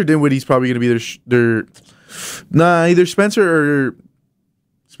 Spencer Dinwiddie's probably going to be either Spencer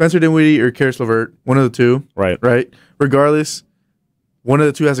Dinwiddie or Karis LeVert, one of the two. Right. Regardless, one of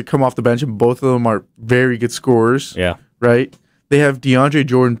the two has to come off the bench, and both of them are very good scorers. Yeah. Right. They have DeAndre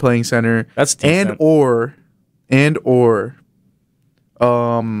Jordan playing center. That's decent. and or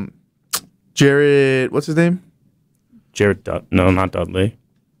Jared, what's his name? Jared no, not Dudley.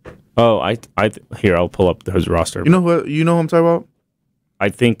 Oh, here I'll pull up his roster. You know who I'm talking about? I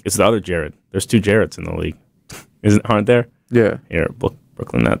think it's the other Jared. There's two Jareds in the league. Aren't there? Yeah. Here,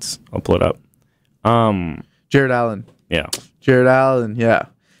 Brooklyn Nets. I'll pull it up. Jared Allen. Yeah. Jared Allen, yeah.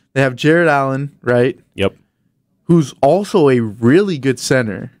 They have Jared Allen, right? Yep. Who's also a really good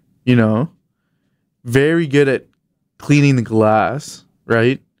center, very good at cleaning the glass,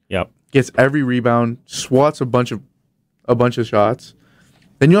 right? Yep. Gets every rebound, swats a bunch of shots.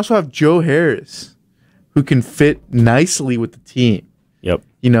 Then you also have Joe Harris, who can fit nicely with the team. Yep.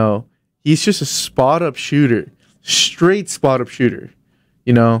 He's just a spot-up shooter, straight spot-up shooter,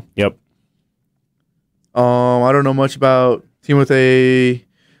 Yep. I don't know much about Timothé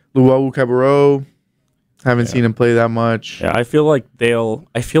Luwawu-Cabarrot. Haven't seen him play that much. Yeah, I feel like they'll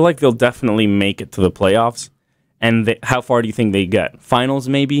definitely make it to the playoffs. And how far do you think they get? Finals,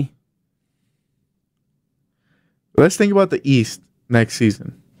 maybe? Let's think about the East next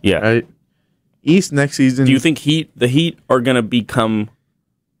season. Yeah. Right? East next season. Do you think the Heat are going to become...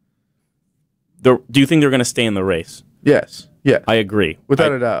 Do you think they're going to stay in the race? Yes. Yeah. I agree.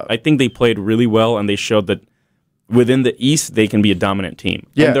 Without a doubt. I think they played really well, and they showed that within the East, they can be a dominant team.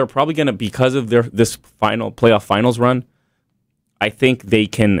 Yeah. And they're probably going to, because of this playoff finals run, I think they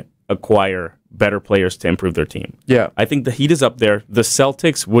can acquire better players to improve their team. Yeah. I think the Heat is up there. The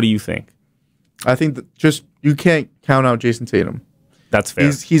Celtics, what do you think? I think that you can't count out Jason Tatum. That's fair.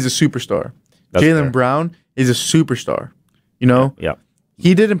 He's a superstar. That's fair. Jaylen Brown is a superstar. You know? Yeah.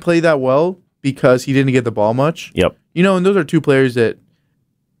 He didn't play that well because he didn't get the ball much. Yep. You know, and those are two players that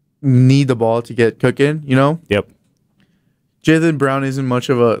need the ball to get cooking, you know? Yep. Jaylen Brown isn't much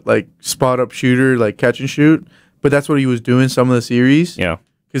of a spot up shooter, like catch and shoot, but that's what he was doing some of the series. Yeah.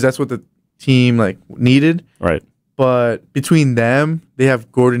 Because that's what the team needed. Right. But between them, they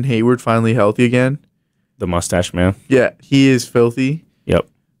have Gordon Hayward finally healthy again. The mustache man. Yeah, he is filthy. Yep.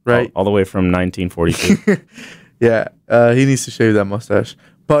 Right. All the way from 1942. Yeah, he needs to shave that mustache.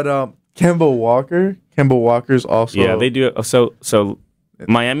 But Kemba Walker's also. Yeah, they do. So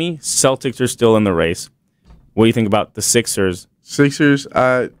Miami Celtics are still in the race. What do you think about the Sixers? Sixers,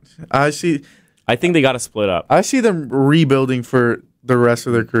 I see. I think they got to split up. I see them rebuilding for the rest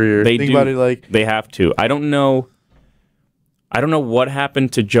of their career. They think do. about it They have to. I don't know what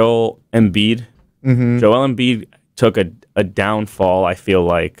happened to Joel Embiid. Mm-hmm. Joel Embiid took a downfall, I feel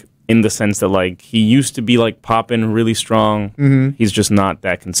like, in the sense that he used to be popping really strong. Mm-hmm. He's just not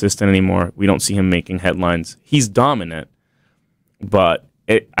that consistent anymore. We don't see him making headlines. He's dominant, but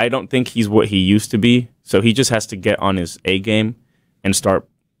I don't think he's what he used to be. So he just has to get on his A game and start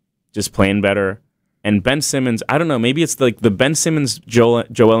just playing better. And Ben Simmons, I don't know, maybe it's the Ben Simmons, Joel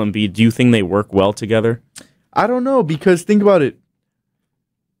Embiid. Do you think they work well together? I don't know, because think about it.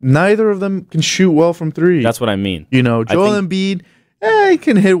 Neither of them can shoot well from three. That's what I mean. You know, Joel Embiid, he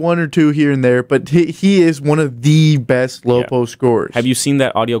can hit one or two here and there, but he is one of the best low post scorers. Have you seen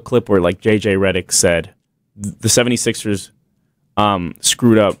that audio clip where JJ Redick said the 76ers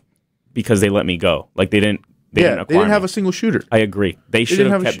screwed up because they let me go? They didn't have a single shooter. I agree. They should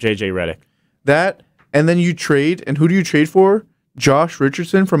have kept JJ Redick. That, and then you trade, and who do you trade for? Josh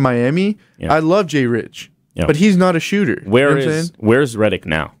Richardson from Miami. Yeah. I love Jay Rich, but he's not a shooter. Where's Redick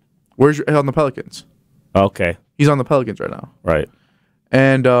now? Where's on the Pelicans? Okay. He's on the Pelicans right now. Right.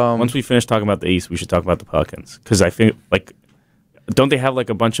 And once we finish talking about the East, we should talk about the Pelicans, because I think don't they have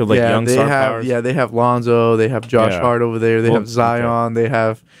a bunch of young star powers? Yeah, they have Lonzo, they have Josh Hart over there, they have Zion, they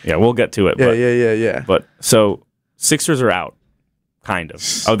have. Yeah, we'll get to it. Yeah. But so Sixers are out, kind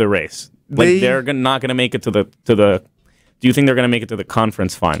of the race. They're not going to make it to the. Do you think they're going to make it to the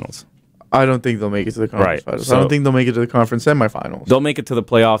conference finals? I don't think they'll make it to the conference finals. So I don't think they'll make it to the conference semifinals. They'll make it to the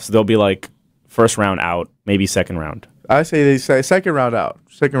playoffs. They'll be first round out, maybe second round. I say they say second round out.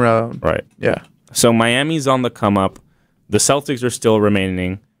 Second round. Right. Yeah. So Miami's on the come up. The Celtics are still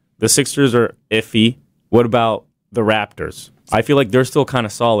remaining. The Sixers are iffy. What about the Raptors? I feel like they're still kind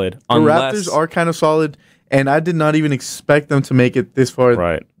of solid. The Raptors are kind of solid, and I did not even expect them to make it this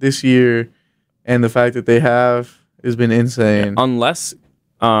far this year. And the fact that they have has been insane. Yeah, unless,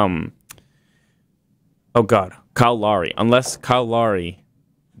 Kyle Lowry. Unless Kyle Lowry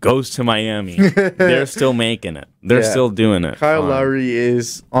goes to Miami, they're still making it. They're still doing it. Kyle Lowry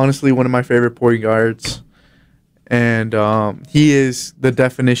is honestly one of my favorite point guards. And he is the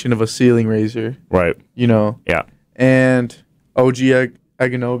definition of a ceiling raiser. Right. You know? Yeah. And OG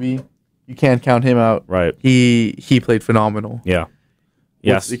Anunoby, you can't count him out. Right. He played phenomenal. Yeah.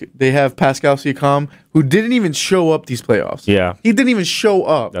 Yes. They have Pascal Siakam, who didn't even show up these playoffs. Yeah. He didn't even show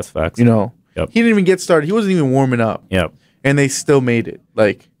up. That's facts. You know? Yep. He didn't even get started. He wasn't even warming up. Yep. And they still made it.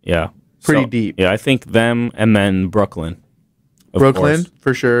 Pretty deep. Yeah, I think them and then Brooklyn. Brooklyn,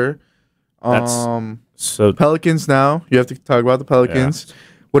 for sure. So Pelicans now. You have to talk about the Pelicans. Yeah.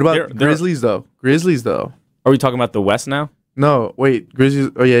 What about Grizzlies, though? Are we talking about the West now? No, wait.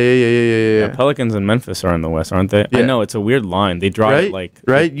 Grizzlies. Oh, yeah. Pelicans and Memphis are in the West, aren't they? Yeah. I know. It's a weird line. They draw it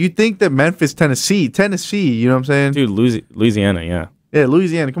Right? You think that Memphis, Tennessee, you know what I'm saying? Dude, Louisiana, yeah. Yeah,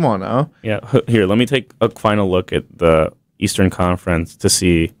 Louisiana. Come on now. Yeah. Here, let me take a final look at the Eastern Conference to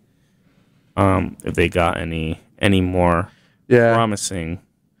see if they got any more promising.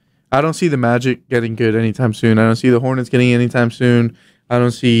 I don't see the Magic getting good anytime soon. I don't see the Hornets getting anytime soon. I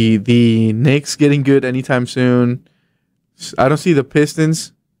don't see the Knicks getting good anytime soon. I don't see the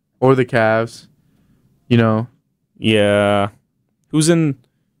Pistons or the Cavs. You know. Yeah. Who's in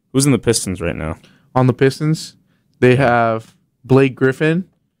the Pistons right now? on the Pistons. They have Blake Griffin.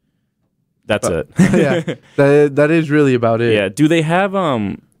 That's it. Yeah, that is really about it. Yeah. Do they have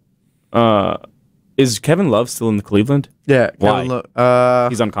is Kevin Love still in Cleveland? Yeah. Why?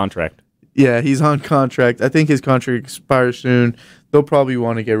 He's on contract. Yeah, he's on contract. I think his contract expires soon. They'll probably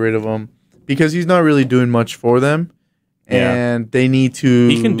want to get rid of him because he's not really doing much for them. And they need to.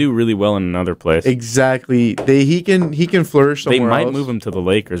 He can do really well in another place. Exactly. He can flourish somewhere else. They might move him to the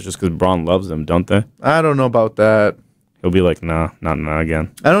Lakers just because Braun loves him, don't they? I don't know about that. He'll be like, nah, not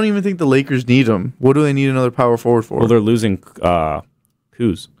again. I don't even think the Lakers need him. What do they need another power forward for? Well, they're losing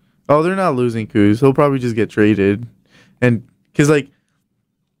Kuz. Oh, they're not losing Kuz. He'll probably just get traded, and because I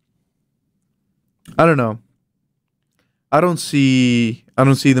don't know. I don't see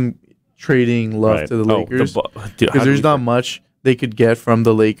them trading Love to the Lakers because there's not much they could get from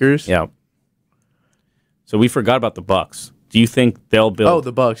the Lakers. Yeah. So we forgot about the Bucks. Do you think they'll build? Oh,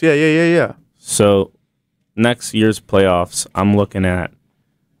 the Bucks. Yeah. So next year's playoffs, I'm looking at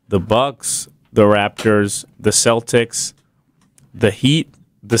the Bucks, the Raptors, the Celtics, the Heat,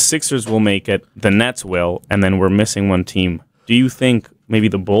 the Sixers will make it, the Nets will, and then we're missing one team. Do you think maybe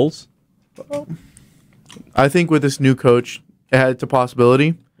the Bulls? I think with this new coach, it's a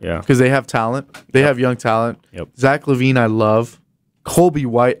possibility. Yeah. Because they have talent. They have young talent. Yep. Zach LaVine, I love. Colby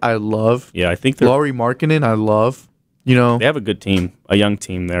White, I love. Yeah, I think Lauri Markkanen, I love. You know, they have a good team, a young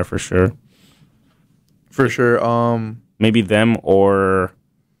team there for sure. For sure. Maybe them or,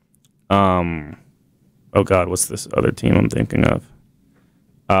 oh God, what's this other team I'm thinking of?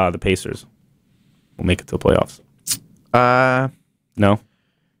 The Pacers will make it to the playoffs. No.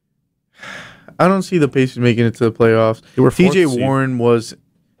 I don't see the Pacers making it to the playoffs. TJ Warren was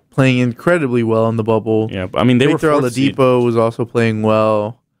playing incredibly well in the bubble. Yeah, but I mean, Victor Oladipo was also playing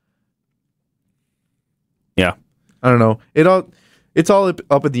well. Yeah. I don't know. It's all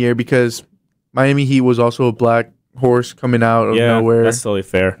up in the air because Miami Heat was also a black horse coming out of nowhere. That's totally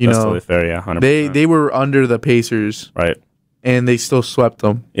fair. That's totally fair, yeah, 100%. They were under the Pacers. Right. And they still swept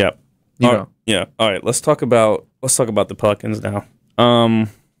them. Yep. You know. Yeah. All right, let's talk about the Pelicans now.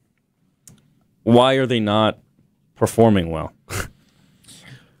 Why are they not performing well?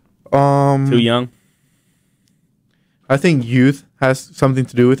 Too young? I think youth has something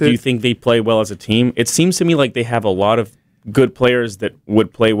to do with it. Do you think they play well as a team? It seems to me like they have a lot of good players that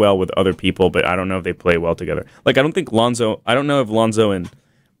would play well with other people, but I don't know if they play well together. Like, I don't know if Lonzo and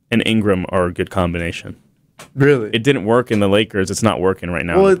Ingram are a good combination. Really? It didn't work in the Lakers. It's not working right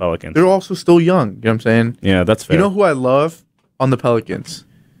now in the Pelicans. They're also still young. You know what I'm saying? Yeah, that's fair. You know who I love on the Pelicans?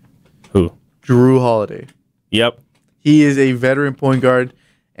 Who? Jrue Holiday. Yep. He is a veteran point guard,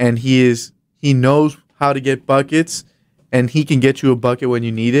 and he knows how to get buckets, and he can get you a bucket when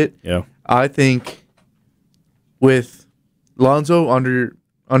you need it. Yeah. I think with Lonzo under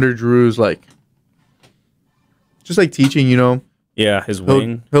Drew's just like teaching, you know. Yeah, his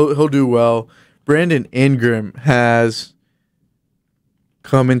wing. He'll do well. Brandon Ingram has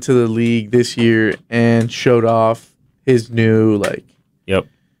come into the league this year and showed off his new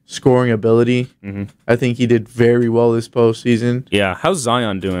scoring ability. Mm-hmm. I think he did very well this postseason. Yeah, how's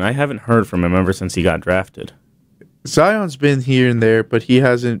Zion doing? I haven't heard from him ever since he got drafted. Zion's been here and there, but he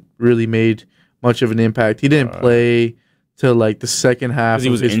hasn't really made much of an impact. He didn't play till the second half. Because he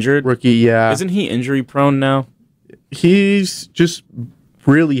was injured? Rookie, yeah. Isn't he injury prone now? He's just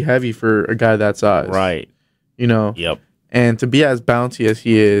really heavy for a guy that size. Right. You know? Yep. And to be as bouncy as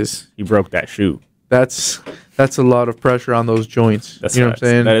he is. He broke that shoe. That's a lot of pressure on those joints. That's you know what I'm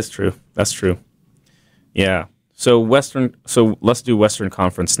saying? That is true. That's true. Yeah. So let's do Western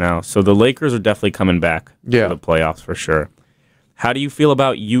Conference now. So the Lakers are definitely coming back to the playoffs for sure. How do you feel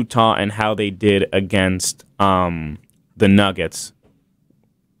about Utah and how they did against the Nuggets?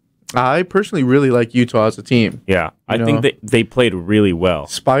 I personally really like Utah as a team. Yeah. I think they played really well.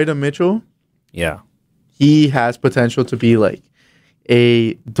 Spida Mitchell, yeah. He has potential to be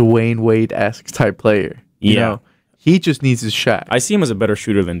a Dwayne Wade-esque type player. You know? He just needs his shot. I see him as a better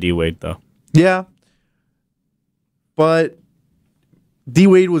shooter than D Wade, though. Yeah. But D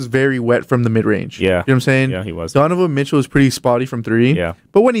Wade was very wet from the mid-range. Yeah. You know what I'm saying? Yeah, he was. Donovan Mitchell is pretty spotty from three. Yeah.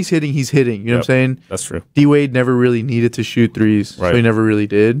 But when he's hitting, he's hitting. You know what I'm saying? That's true. D Wade never really needed to shoot threes. Right. So he never really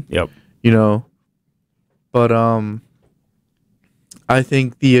did. Yep. You know? But I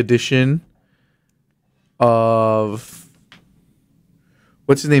think the addition of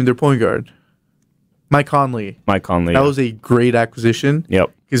what's his name? Their point guard. Mike Conley. That was a great acquisition.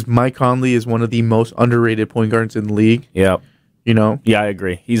 Yep. Because Mike Conley is one of the most underrated point guards in the league. Yep. You know? Yeah, I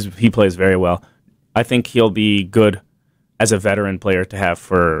agree. He plays very well. I think he'll be good as a veteran player to have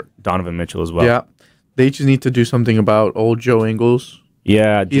for Donovan Mitchell as well. Yeah. They just need to do something about old Joe Ingles.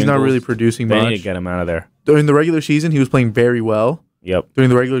 Yeah, He's not Jingles, really producing they need much. to get him out of there. During the regular season, he was playing very well. Yep. During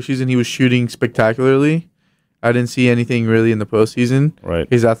the regular season, he was shooting spectacularly. I didn't see anything really in the postseason. Right.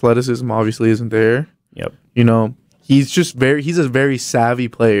 His athleticism obviously isn't there. Yep. You know, he's a very savvy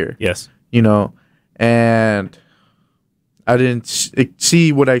player. Yes. You know, and I didn't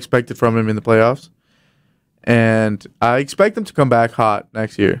see what I expected from him in the playoffs. And I expect him to come back hot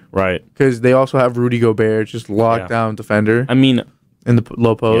next year. Right. Because they also have Rudy Gobert, just lockdown defender I mean, in the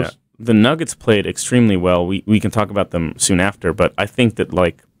low post. yeah, the Nuggets played extremely well. We can talk about them soon after, but I think that,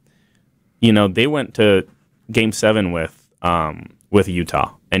 like, you know, they went to Game 7 with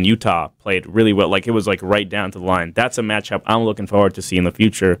Utah, and Utah played really well. Like, it was like right down to the line. That's a matchup I'm looking forward to see in the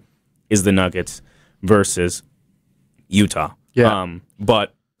future, is the Nuggets versus Utah. Yeah.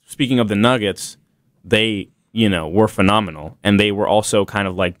 But speaking of the Nuggets, they, you know, were phenomenal, and they were also kind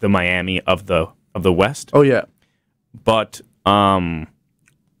of like the Miami of the West. Oh yeah. But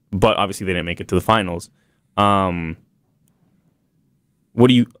obviously they didn't make it to the finals. What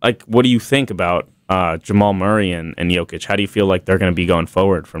do you think about Jamal Murray and Jokic? How do you feel like they're going to be going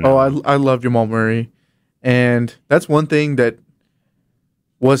forward from now? Oh, I love Jamal Murray, and that's one thing that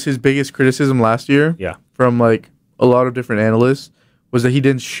was his biggest criticism last year. Yeah. From like a lot of different analysts, was that he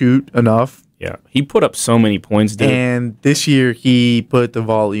didn't shoot enough. Yeah, he put up so many points, dude. And this year he put the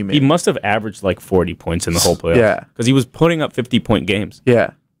volume in. He must have averaged like 40 points in the whole playoffs. Yeah. Because he was putting up 50-point games.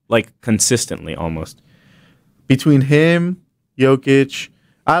 Yeah. Like, consistently, almost. Between him, Jokic,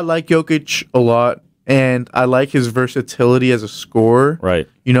 I like Jokic a lot, and I like his versatility as a scorer. Right.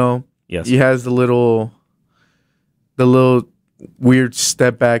 You know, Yes. he has the little weird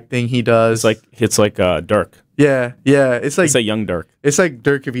step back thing he does. It's like Dirk. Yeah. It's like It's a young Dirk. It's like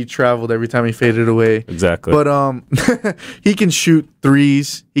Dirk if he traveled every time he faded away. Exactly. But he can shoot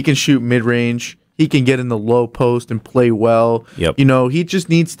threes. He can shoot mid range. He can get in the low post and play well. Yep. You know, he just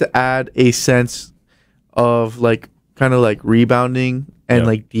needs to add a sense of like kind of like rebounding and Yep.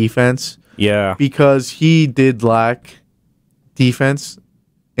 like defense, Yeah. because he did lack defense.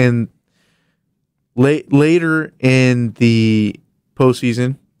 And later in the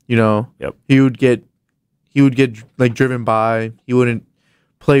postseason, you know, Yep. he would get like driven by. He wouldn't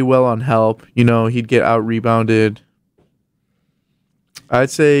play well on help. You know, he'd get out rebounded.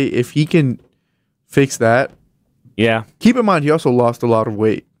 I'd say if he can fix that. Yeah. Keep in mind, he also lost a lot of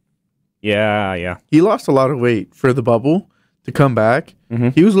weight. Yeah. Yeah. He lost a lot of weight for the bubble to come back.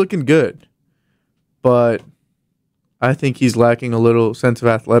 Mhm. He was looking good, but I think he's lacking a little sense of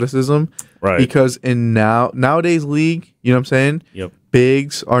athleticism. Right. Because in nowadays league, you know what I'm saying? Yep.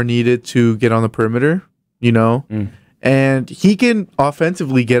 Bigs are needed to get on the perimeter, you know? And he can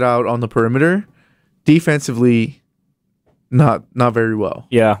offensively get out on the perimeter, defensively not very well.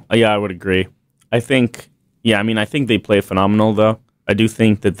 Yeah. Yeah, I would agree. I think they play phenomenal, though. I do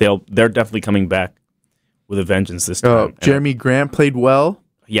think that they're definitely coming back with a vengeance this time. Jeremy Grant played well.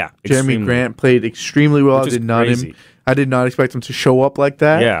 Yeah. Jeremy Grant played extremely well. Which is crazy. I did not expect him to show up like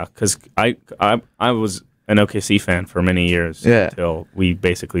that. Yeah, because I was an OKC fan for many years until we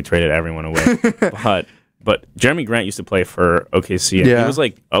basically traded everyone away. But Jeremy Grant used to play for OKC, and he was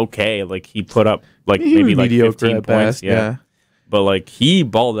like okay, like he put up like maybe like 15 points. Yeah, but like he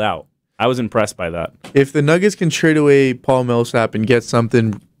balled out. I was impressed by that. If the Nuggets can trade away Paul Millsap and get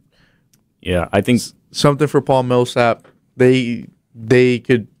something, I think something for Paul Millsap, they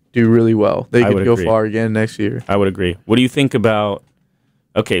could do really well. They could go far again next year. I would agree. What do you think about?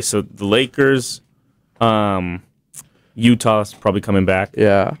 Okay, so the Lakers, Utah's probably coming back.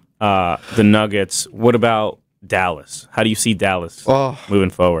 Yeah. The Nuggets. What about Dallas? How do you see Dallas moving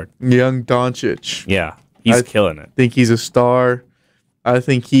forward? Young Doncic. Yeah, he's killing it. I think he's a star. I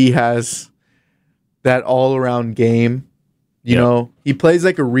think he has that all-around game. You know, he plays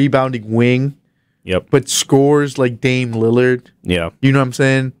like a rebounding wing. Yep. But scores like Dame Lillard. Yeah. You know what I'm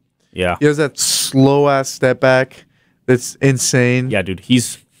saying? Yeah. He has that slow-ass step back that's insane. Yeah, dude.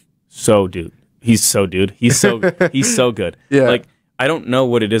 He's so good. He's so good. Yeah. Like, I don't know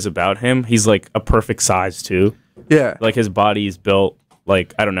what it is about him. He's like a perfect size too. Yeah. Like his body is built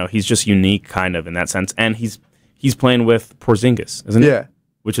like, I don't know. He's just unique kind of in that sense. And he's playing with Porzingis, isn't he? Yeah.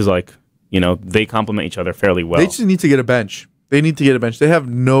 Which is like, you know, they complement each other fairly well. They just need to get a bench. They have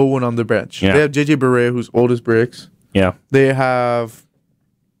no one on the bench. Yeah. They have JJ Barea, who's old as bricks. Yeah. They have,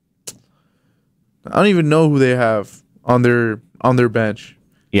 I don't even know who they have on their bench.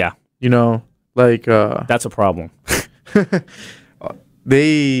 Yeah. You know, like that's a problem.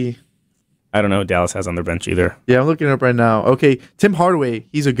 I don't know who Dallas has on their bench either. Yeah, I'm looking it up right now. Okay, Tim Hardaway,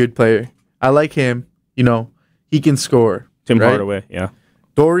 he's a good player. I like him. You know, he can score. Tim Hardaway, yeah.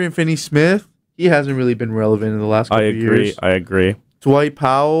 Dorian Finney-Smith, he hasn't really been relevant in the last couple of years. I agree. Dwight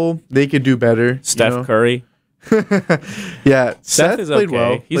Powell, they could do better. Steph Curry. Yeah, Seth is played okay.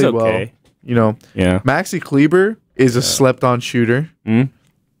 well. He's played okay. Well. Yeah. Maxi Kleber is a slept-on shooter.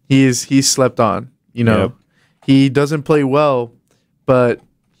 He's slept on. Yep. He doesn't play well, but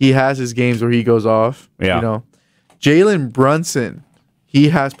he has his games where he goes off. Yeah. Jalen Brunson, he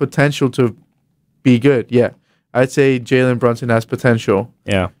has potential to be good. Yeah, I'd say Jalen Brunson has potential.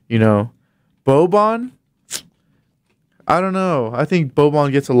 Yeah. Boban, I don't know. I think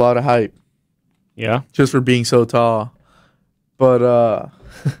Boban gets a lot of hype. Yeah. Just for being so tall. But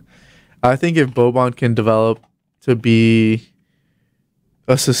I think if Boban can develop to be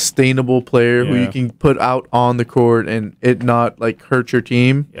a sustainable player who you can put out on the court and it not like hurt your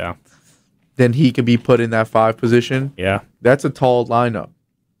team, then he can be put in that 5 position. Yeah. That's a tall lineup.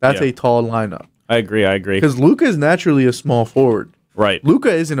 That's a tall lineup. I agree. Because Luka is naturally a small forward. Right.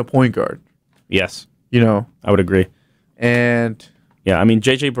 Luka isn't a point guard. Yes. I would agree. And yeah, I mean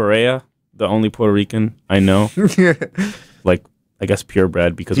JJ Barea, the only Puerto Rican I know, like I guess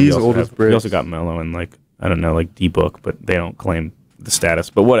purebred because he's we old as bricks. We also got Melo and like I don't know like D-Book, but they don't claim the status.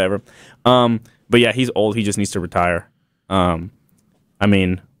 But whatever. But yeah, he's old. He just needs to retire. I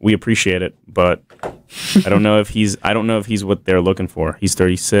mean, we appreciate it, but I don't know if he's what they're looking for. He's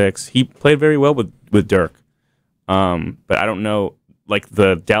 36. He played very well with Dirk. But I don't know, like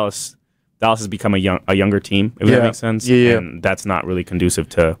the Dallas has become a younger team, if that makes sense. Yeah. And that's not really conducive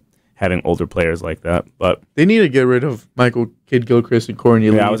to having older players like that. But they need to get rid of Michael Kidd-Gilchrist and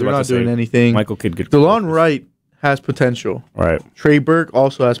Corny Lee. They're not doing anything. Michael Kidd-Gilchrist. DeLon Wright has potential. Right. Trey Burke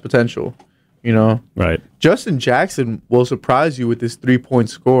also has potential. Right. Justin Jackson will surprise you with his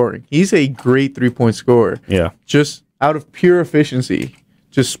 3-point scoring. He's a great 3-point scorer. Yeah. Just out of pure efficiency,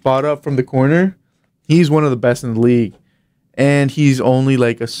 just spot up from the corner. He's one of the best in the league. And he's only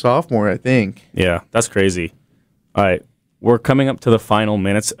like a sophomore, I think. Yeah, that's crazy. All right. We're coming up to the final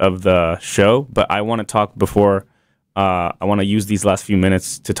minutes of the show, but I want to talk before I want to use these last few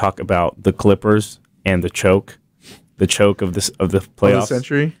minutes to talk about the Clippers and the choke of the playoffs. Of the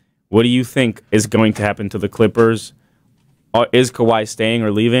century. What do you think is going to happen to the Clippers? Is Kawhi staying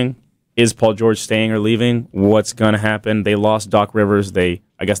or leaving? Is Paul George staying or leaving? What's going to happen? They lost Doc Rivers. I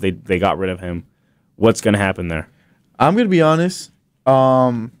guess they got rid of him. What's going to happen there? I'm going to be honest.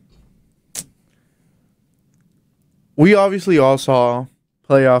 We obviously all saw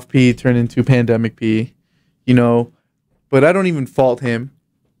playoff P turn into pandemic P, but I don't even fault him.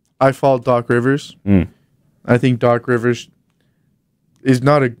 I fault Doc Rivers. I think Doc Rivers is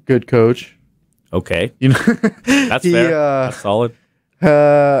not a good coach. Okay. That's fair. That's solid.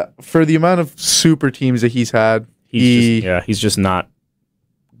 For the amount of super teams that he's had, he's just not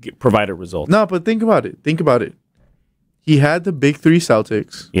provided results. No, but think about it. He had the big 3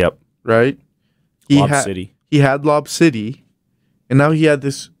 Celtics. Yep. Right? City. He had Lob City, and now he had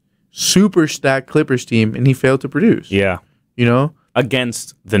this super stacked Clippers team, and he failed to produce. Yeah.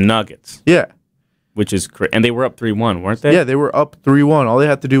 Against the Nuggets. Yeah. Which is and they were up 3-1, weren't they? Yeah, they were up 3-1. All they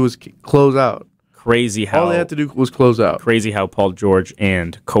had to do was close out. Crazy how all they had to do was close out. Crazy how Paul George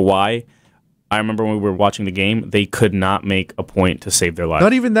and Kawhi, I remember when we were watching the game, they could not make a point to save their lives.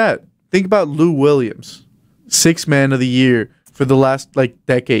 Not even that. Think about Lou Williams, 6th man of the year for the last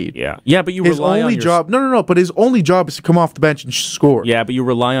decade. Yeah. Yeah, but his only job. No. But his only job is to come off the bench and score. Yeah, but you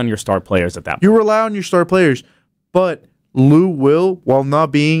rely on your star players at that point. You rely on your star players, but Lou will, while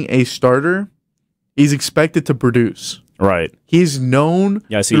not being a starter, he's expected to produce. Right. He's known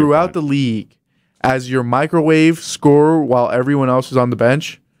throughout the league as your microwave scorer while everyone else is on the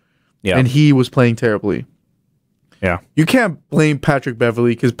bench. Yeah. And he was playing terribly. Yeah. You can't blame Patrick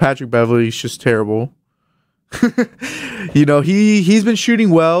Beverley because Patrick Beverley is just terrible. He's been shooting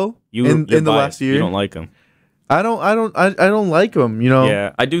well in the last year. You don't like him. I don't like him,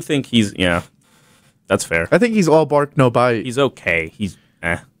 Yeah, I do think that's fair. I think he's all bark, no bite. He's okay. He's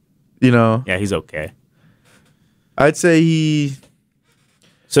Yeah, he's okay. I'd say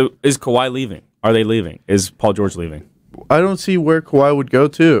So is Kawhi leaving? Are they leaving? Is Paul George leaving? I don't see where Kawhi would go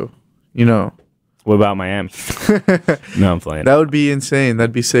to. What about Miami? No, I'm playing. That would be insane.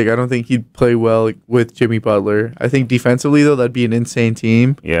 That'd be sick. I don't think he'd play well with Jimmy Butler. I think defensively, though, that'd be an insane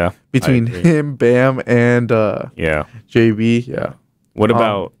team. Yeah. Between him, Bam, and JB. Yeah. What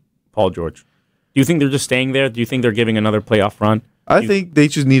about Paul George? Do you think they're just staying there? Do you think they're giving another playoff run? I think they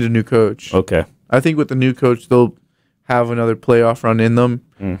just need a new coach. Okay. I think with the new coach, they'll have another playoff run in them.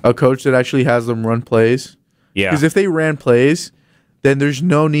 A coach that actually has them run plays. Yeah. Because if they ran plays, then there's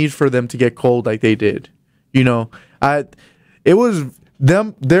no need for them to get cold like they did. It was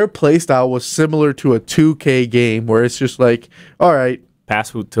them. Their play style was similar to a 2K game where it's just like, all right,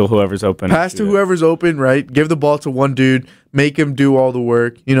 Pass to whoever's open. Pass to whoever's open, right? Give the ball to one dude. Make him do all the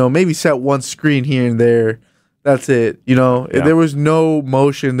work. You know, maybe set one screen here and there. That's it. You know, there was no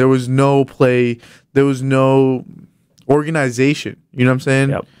motion. There was no play. There was no organization. You know what I'm saying?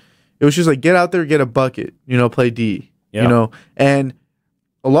 Yep. It was just like, get out there, get a bucket. You know, play D. Yep. You know, and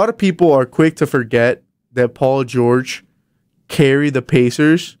a lot of people are quick to forget that Paul George carried the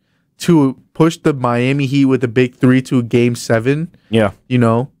Pacers to push the Miami Heat with a big 3-2 Game 7. Yeah. You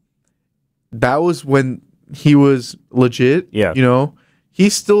know, that was when he was legit. Yeah. You know, he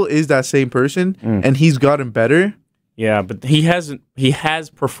still is that same person, and he's gotten better. Yeah, but he has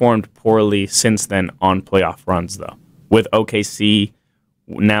performed poorly since then on playoff runs, though. With OKC,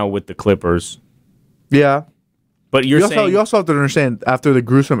 now with the Clippers. Yeah. But you also have to understand, after the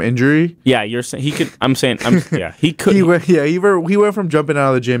gruesome injury. Yeah, you're saying he could. He could. he went from jumping out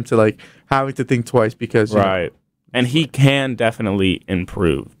of the gym to like having to think twice because right, and he can definitely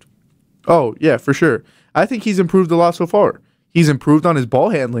improve. Oh yeah, for sure. I think he's improved a lot so far. He's improved on his ball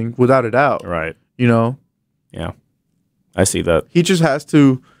handling without a doubt. Right. You know. Yeah, I see that. He just has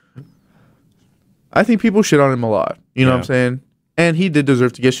to. I think people shit on him a lot. You know what I'm saying? And he did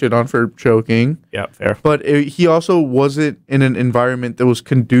deserve to get shit on for choking. Yeah, fair. But he also wasn't in an environment that was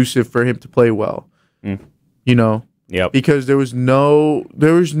conducive for him to play well. You know? Yep. Because there was no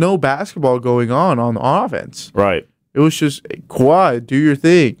basketball going on offense. Right. It was just, Kawhi, do your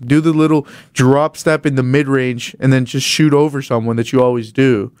thing. Do the little drop step in the mid-range and then just shoot over someone that you always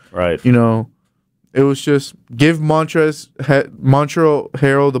do. Right. You know? It was just give Montrezl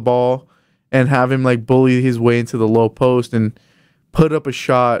Harrell the ball and have him like bully his way into the low post and put up a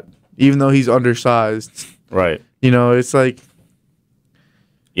shot, even though he's undersized. Right. You know, it's like...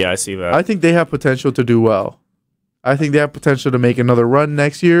 Yeah, I see that. I think they have potential to do well. I think they have potential to make another run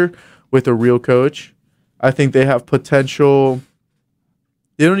next year with a real coach. I think they have potential...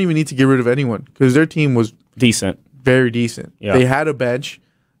 They don't even need to get rid of anyone because their team was... Decent. Very decent. Yeah. They had a bench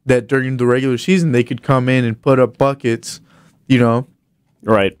that during the regular season they could come in and put up buckets, you know?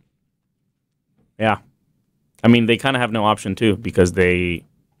 Right. Yeah. I mean, they kind of have no option, too, because they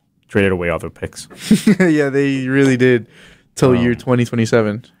traded away all their picks. Yeah, they really did till year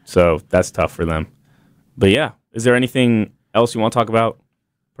 2027. So that's tough for them. But, yeah, is there anything else you want to talk about,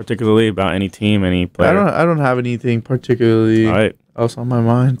 particularly about any team, any player? I don't have anything particularly else on my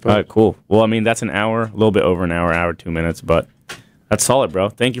mind. But. All right, cool. Well, I mean, that's an hour, a little bit over an hour, 2 minutes, but that's solid, bro.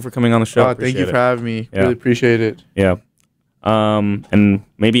 Thank you for coming on the show. Thank you for having me. Yeah. Really appreciate it. Yeah. And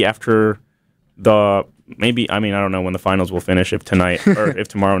maybe after I don't know when the finals will finish, if tonight or if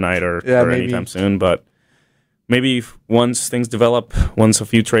tomorrow night or anytime soon, but maybe once things develop, once a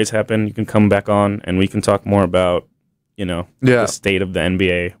few trades happen, you can come back on and we can talk more about, the state of the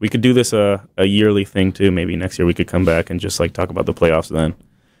NBA. We could do this a yearly thing too. Maybe next year we could come back and just like talk about the playoffs then.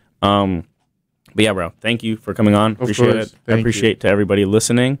 But yeah, bro, thank you for coming on. Appreciate it. I appreciate to everybody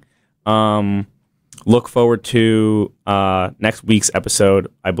listening. Look forward to next week's episode.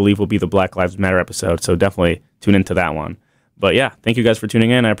 I believe will be the Black Lives Matter episode, so definitely tune into that one. But yeah, thank you guys for tuning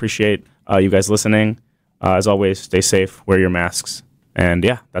in. I appreciate you guys listening. As always, stay safe, wear your masks, and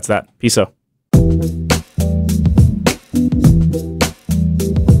yeah, that's that. Peace out.